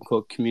quote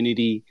unquote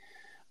community,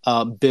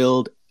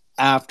 build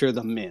after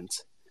the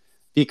mint,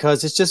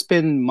 because it's just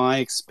been my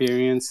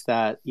experience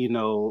that,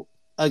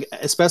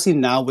 especially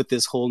now with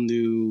this whole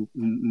new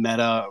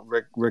meta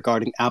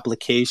regarding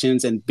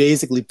applications and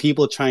basically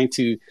people trying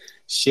to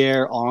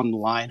share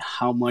online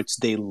how much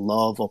they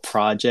love a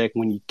project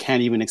when you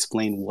can't even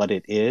explain what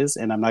it is.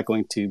 And I'm not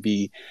going to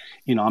be,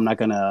 I'm not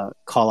going to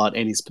call out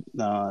any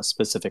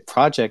specific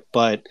project,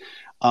 but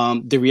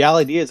the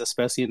reality is,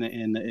 especially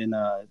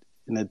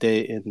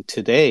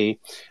today,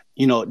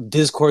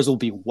 Discords will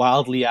be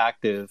wildly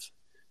active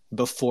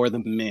before the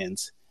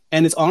mint.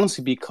 And it's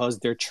honestly because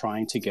they're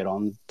trying to get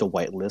on the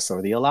whitelist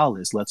or the allow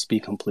list. Let's be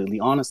completely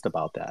honest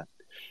about that,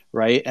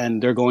 right? And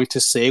they're going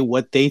to say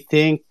what they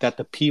think that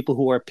the people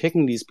who are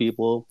picking these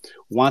people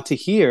want to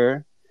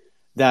hear,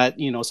 that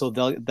so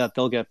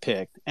they'll get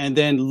picked. And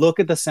then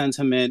look at the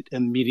sentiment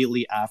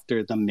immediately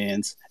after the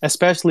mint,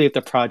 especially if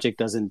the project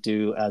doesn't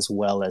do as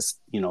well as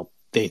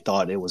they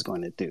thought it was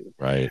going to do.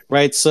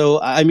 Right.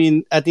 So I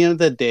mean, at the end of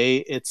the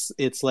day,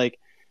 it's like,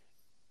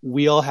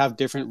 we all have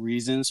different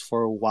reasons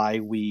for why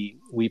we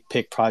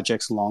pick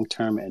projects long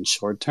term and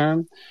short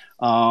term,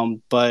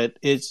 but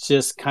it's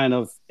just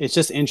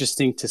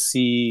interesting to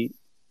see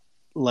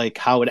like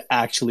how it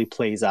actually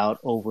plays out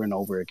over and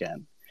over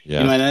again.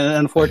 And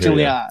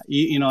unfortunately,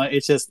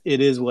 it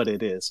is what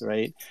it is,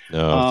 right?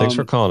 No, thanks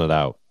for calling it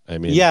out. I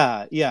mean,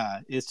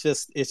 it's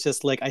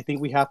just like, I think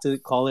we have to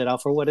call it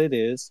out for what it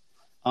is.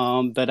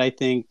 But I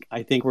think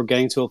we're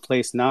getting to a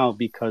place now,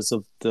 because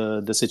of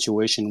the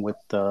situation with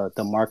the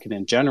market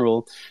in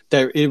general,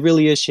 that it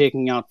really is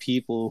shaking out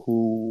people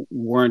who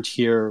weren't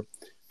here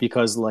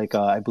because, like,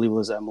 I believe it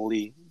was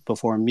Emily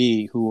before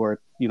me, who are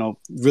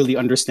really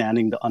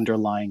understanding the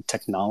underlying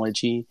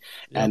technology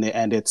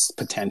and its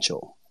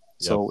potential.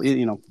 So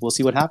we'll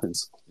see what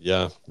happens.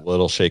 Yeah, well,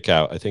 it'll shake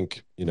out. I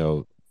think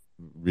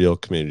real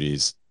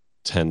communities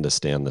tend to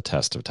stand the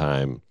test of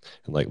time,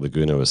 and like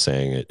Laguna was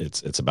saying,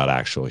 it's about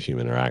actual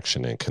human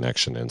interaction and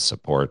connection and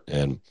support.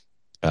 And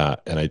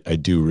I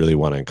do really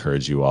want to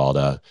encourage you all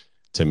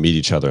to meet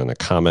each other in the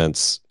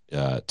comments,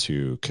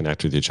 to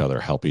connect with each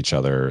other, help each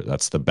other.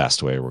 That's the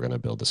best way we're going to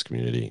build this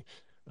community,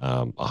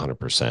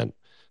 100%.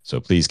 So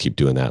please keep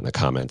doing that in the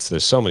comments.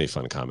 There's so many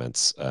fun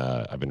comments.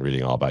 I've been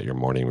reading all about your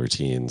morning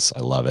routines.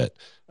 I love it.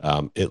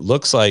 It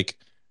looks like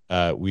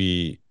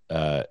we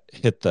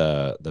hit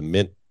the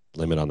mint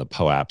limit on the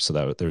POAP, so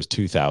that there's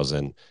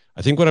 2,000.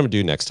 I think what I'm gonna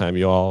do next time,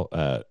 you all,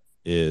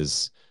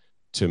 is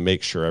to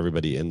make sure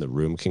everybody in the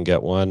room can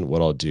get one.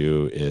 What I'll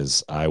do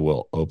is I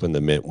will open the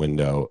mint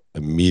window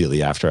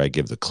immediately after I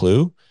give the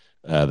clue.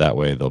 That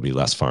way there'll be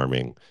less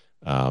farming,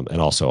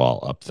 and also I'll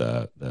up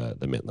the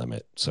mint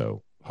limit,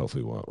 so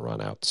hopefully we won't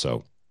run out.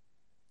 So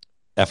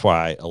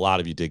FYI, a lot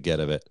of you did get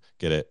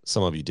it.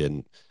 Some of you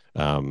didn't.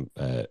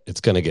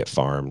 It's gonna get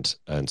farmed,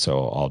 and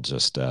so I'll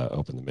just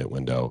open the mint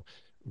window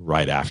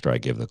right after I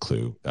give the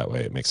clue. That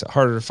way it makes it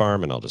harder to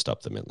farm, and I'll just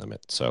up the mint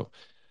limit. So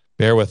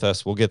bear with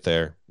us. We'll get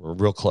there. We're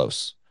real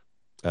close.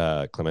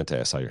 Clemente,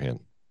 I saw your hand.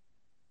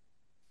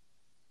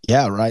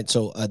 Yeah, right.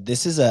 So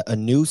this is a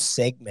new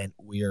segment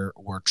we're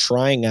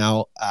trying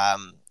out.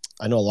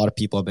 I know a lot of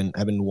people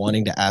have been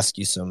wanting to ask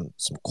you some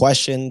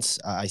questions.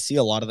 I see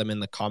a lot of them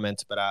in the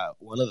comments, but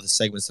one of the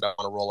segments that I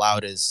want to roll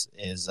out is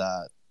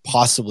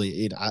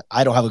possibly,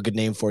 I don't have a good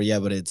name for it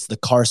yet, but it's the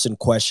Carson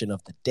question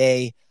of the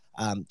day.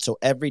 So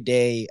every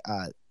day,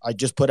 I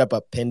just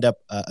pinned up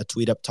a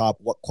tweet up top.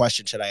 What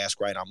question should I ask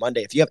Ryan on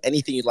Monday? If you have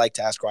anything you'd like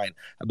to ask Ryan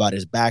about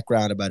his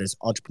background, about his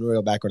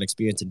entrepreneurial background,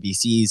 experience in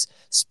VCs,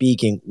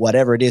 speaking,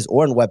 whatever it is,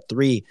 or in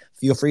Web3,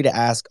 feel free to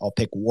ask. I'll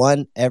pick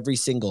one every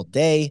single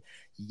day.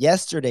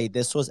 Yesterday,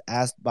 this was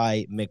asked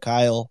by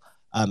Mikhail,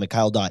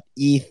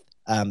 Mikhail.eth,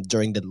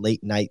 during the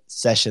late night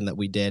session that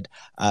we did.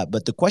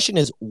 But the question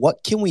is,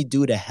 what can we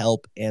do to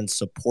help and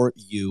support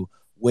you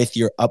with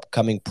your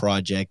upcoming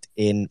project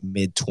in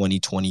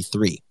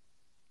mid-2023?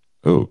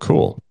 Oh,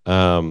 cool.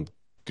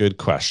 Good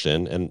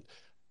question. And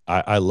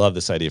I love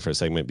this idea for a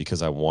segment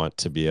because I want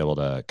to be able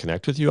to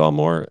connect with you all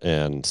more,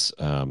 and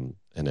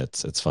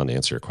it's fun to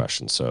answer your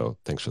questions. So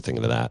thanks for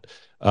thinking of that.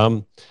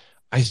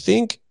 I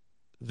think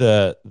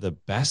the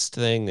best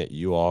thing that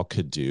you all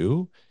could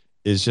do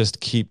is just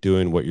keep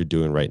doing what you're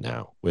doing right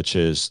now, which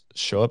is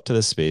show up to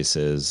the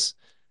spaces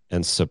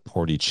and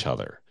support each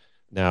other.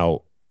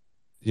 Now,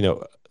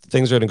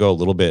 things are going to go a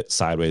little bit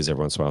sideways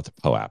every once in a while with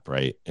the POAP,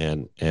 right?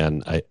 And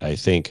I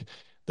think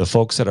the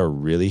folks that are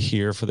really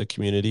here for the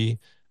community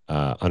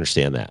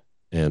understand that,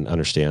 and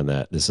understand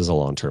that this is a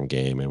long-term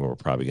game, and we're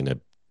probably going to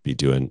be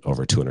doing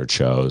over 200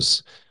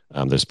 shows.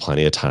 There's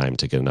plenty of time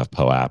to get enough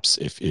POAPs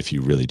if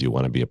you really do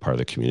want to be a part of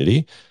the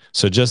community.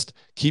 So just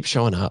keep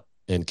showing up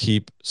and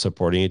keep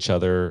supporting each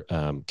other.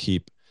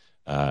 Keep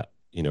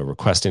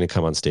requesting to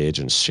come on stage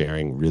and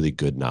sharing really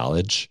good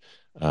knowledge.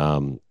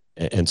 And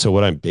so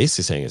what I'm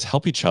basically saying is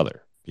help each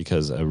other,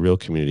 because a real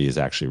community is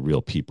actually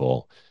real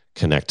people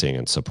connecting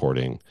and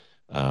supporting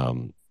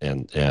and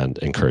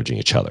encouraging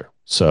each other.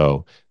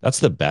 So that's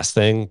the best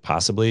thing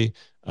possibly.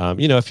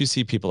 If you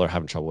see people are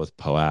having trouble with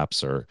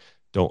POAPs or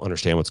don't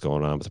understand what's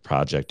going on with the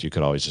project, you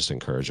could always just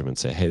encourage them and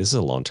say, hey, this is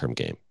a long-term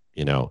game.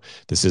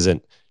 This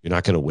isn't, you're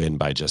not going to win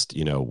by just,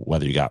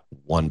 whether you got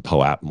one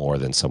POAP more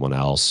than someone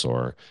else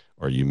or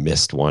you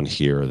missed one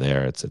here or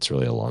there. It's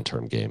really a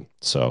long-term game.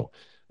 So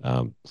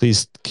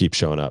please keep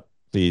showing up.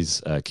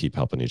 Please keep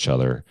helping each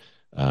other.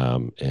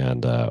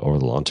 And over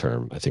the long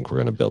term, I think we're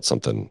going to build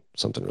something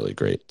really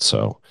great.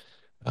 So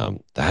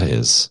that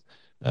is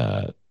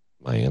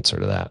my answer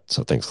to that.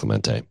 So thanks,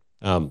 Clemente.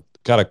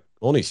 Got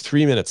only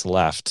 3 minutes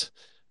left.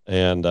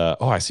 And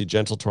I see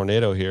Gentle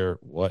Tornado here.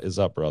 What is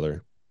up,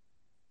 brother?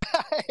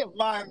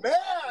 My man,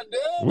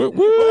 dude. Woo,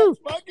 woo. Let's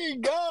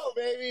fucking go,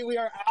 baby. We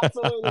are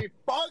absolutely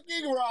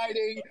fucking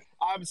riding.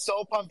 I'm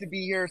so pumped to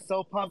be here.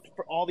 So pumped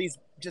for all these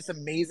just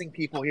amazing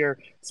people here.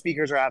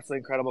 Speakers are absolutely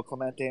incredible.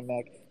 Clemente and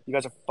Meg, you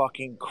guys are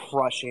fucking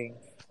crushing.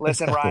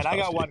 Listen, Ryan, I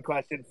got one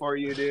question for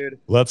you, dude.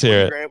 Let's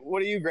hear it.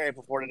 What are you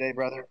grateful for today,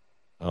 brother?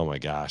 Oh my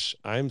gosh.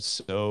 I'm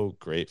so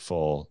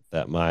grateful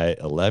that my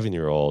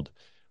 11-year-old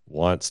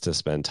wants to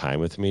spend time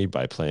with me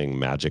by playing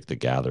Magic the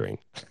Gathering.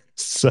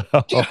 So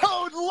dude,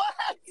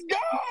 let's go!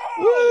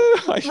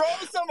 Throw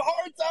some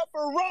hearts up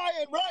for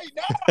Ryan right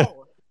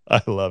now.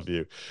 I love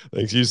you.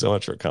 Thank you so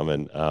much for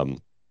coming.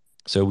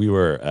 So we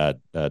were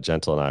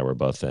Gentle and I were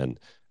both in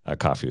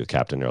Coffee with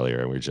Captain earlier,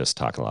 and we were just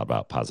talking a lot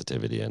about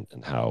positivity and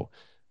how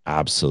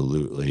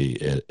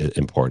absolutely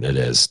important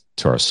it is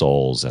to our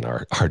souls and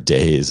our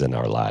days and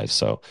our lives.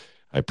 So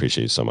I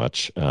appreciate you so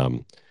much.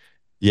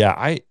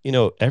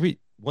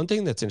 One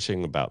thing that's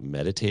interesting about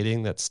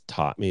meditating that's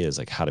taught me is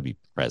like how to be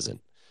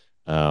present.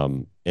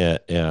 And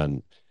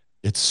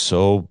it's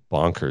so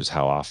bonkers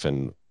how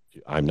often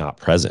I'm not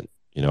present.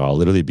 I'll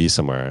literally be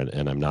somewhere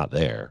and I'm not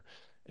there.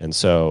 And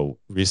so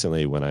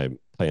recently when I'm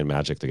playing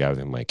Magic the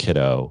Gathering with my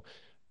kiddo,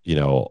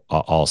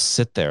 I'll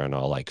sit there and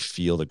I'll like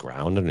feel the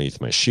ground underneath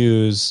my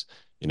shoes.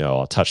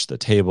 I'll touch the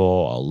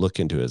table, I'll look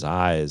into his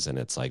eyes, and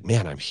it's like,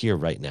 man, I'm here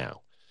right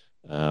now.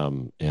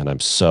 And I'm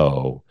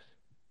so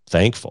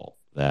thankful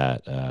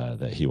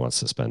that he wants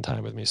to spend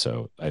time with me.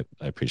 So I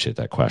appreciate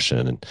that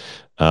question.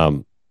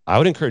 And I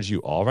would encourage you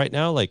all right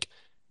now, like,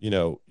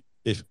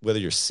 if whether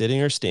you're sitting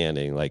or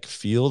standing, like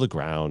feel the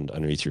ground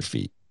underneath your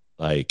feet,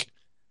 like,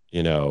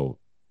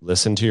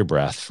 listen to your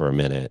breath for a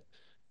minute,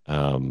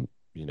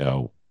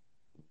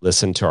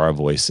 listen to our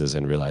voices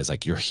and realize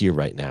like you're here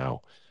right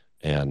now.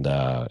 And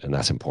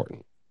that's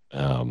important.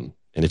 And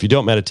if you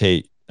don't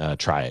meditate,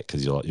 try it,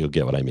 because you'll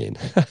get what I mean.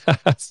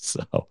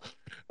 So,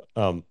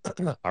 all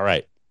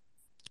right.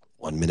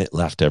 1 minute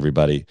left,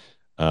 everybody.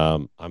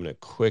 I'm going to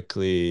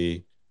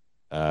quickly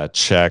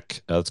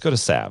check. Let's go to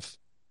Sav.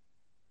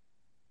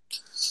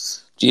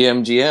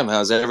 GM,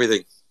 how's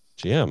everything?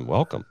 GM,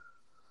 welcome.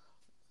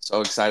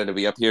 So excited to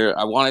be up here.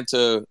 I wanted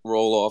to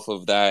roll off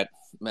of that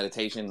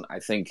meditation. I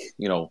think,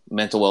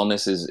 mental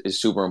wellness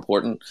is super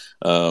important.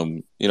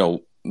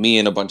 Me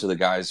and a bunch of the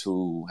guys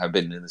who have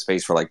been in the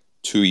space for like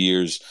 2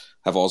 years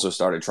have also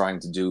started trying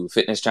to do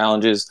fitness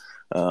challenges.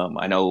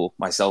 I know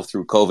myself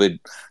through COVID,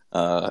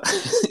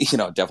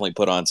 definitely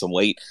put on some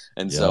weight.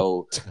 And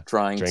so I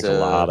drank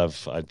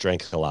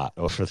a lot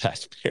over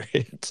that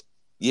period.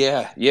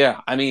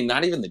 Yeah. I mean,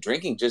 not even the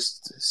drinking,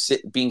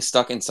 just being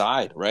stuck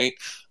inside, right?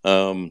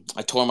 I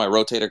tore my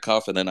rotator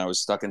cuff and then I was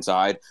stuck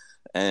inside.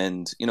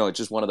 And, it's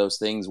just one of those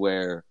things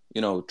where,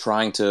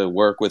 trying to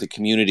work with a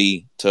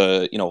community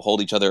to,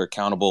 hold each other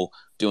accountable,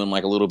 doing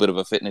like a little bit of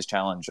a fitness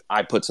challenge.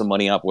 I put some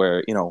money up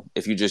where,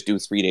 if you just do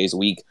 3 days a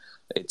week,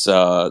 it's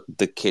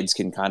the kids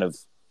can kind of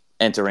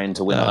enter in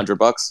to win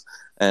 $100.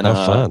 And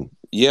have fun.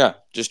 Yeah,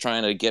 just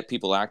trying to get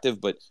people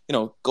active, but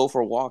go for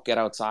a walk, get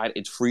outside.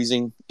 It's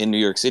freezing in New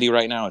York City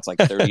right now. It's like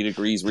 30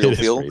 degrees real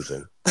feel.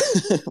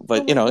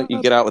 But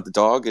you get out with the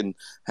dog and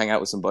hang out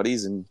with some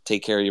buddies and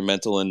take care of your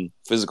mental and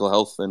physical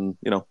health, and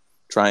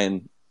try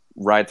and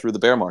ride through the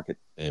bear market.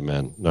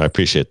 Amen. No, I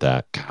appreciate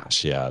that.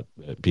 Gosh, yeah,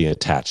 being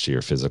attached to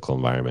your physical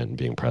environment and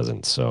being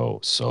present,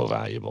 so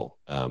valuable.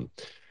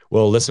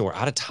 Well, listen, we're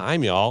out of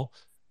time, y'all.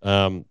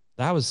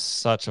 That was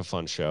such a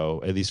fun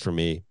show, at least for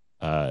me.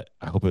 I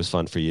hope it was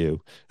fun for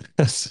you.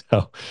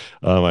 So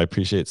I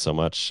appreciate so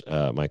much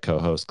my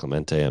co-host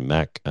Clemente and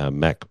Mech.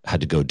 Mech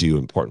had to go do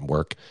important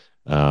work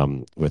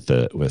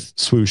with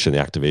Swoosh and the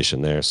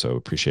activation there, so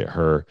appreciate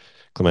her.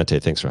 Clemente,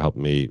 thanks for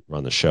helping me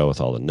run the show with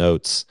all the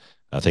notes.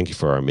 Thank you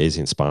for our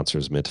amazing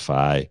sponsors,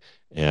 Midify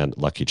and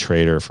Lucky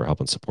Trader, for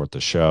helping support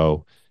the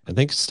show. And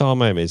thanks to all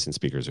my amazing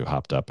speakers who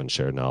hopped up and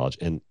shared knowledge.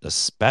 And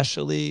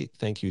especially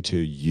thank you to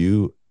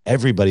you,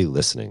 everybody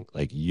listening.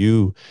 Like,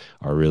 you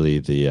are really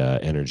the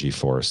energy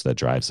force that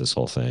drives this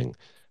whole thing.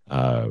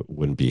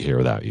 Wouldn't be here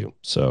without you.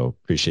 So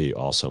appreciate you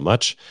all so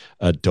much.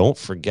 Don't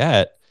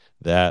forget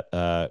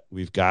that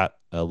we've got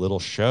a little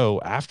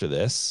show after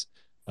this.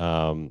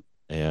 And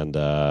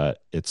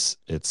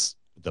it's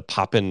the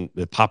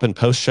Poppin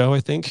Post Show, I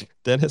think,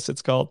 Dennis,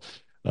 it's called.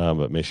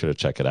 But make sure to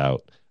check it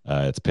out.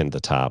 It's pinned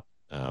at the top.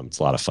 It's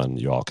a lot of fun.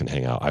 You all can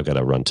hang out. I've got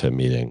to run to a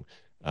meeting.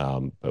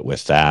 But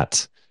with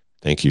that,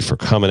 thank you for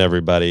coming,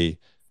 everybody.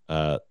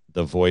 The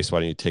Voice,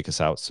 why don't you take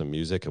us out some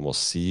music, and we'll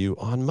see you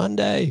on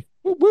Monday.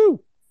 Woo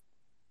woo.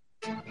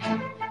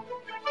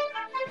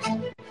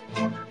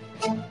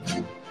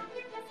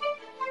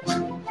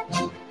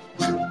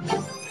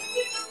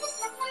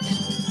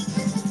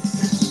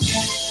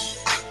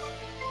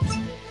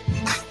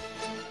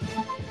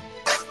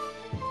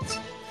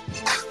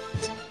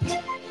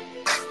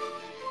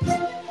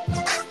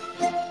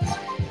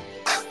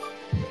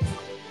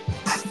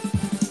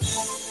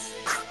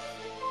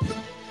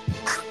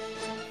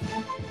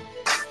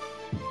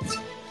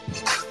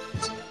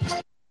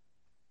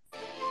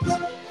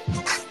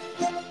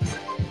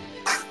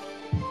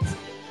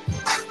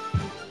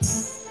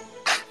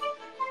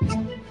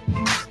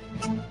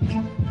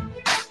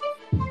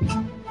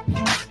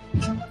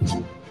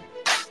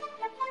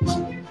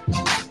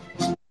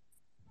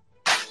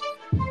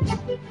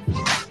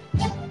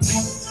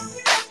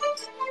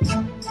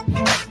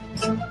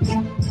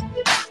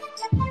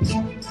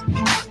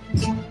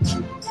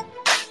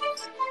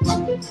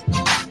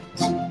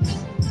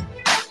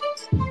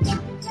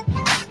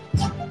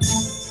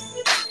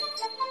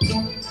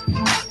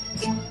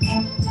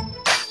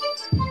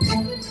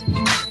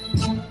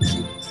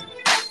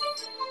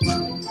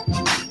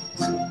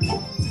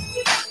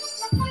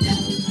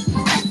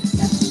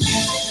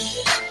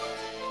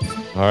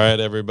 All right,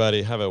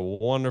 everybody. Have a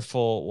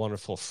wonderful,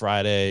 wonderful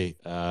Friday.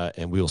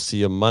 And we'll see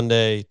you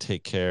Monday.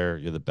 Take care.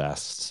 You're the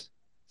best.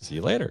 See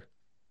you later.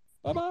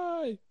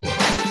 Bye-bye.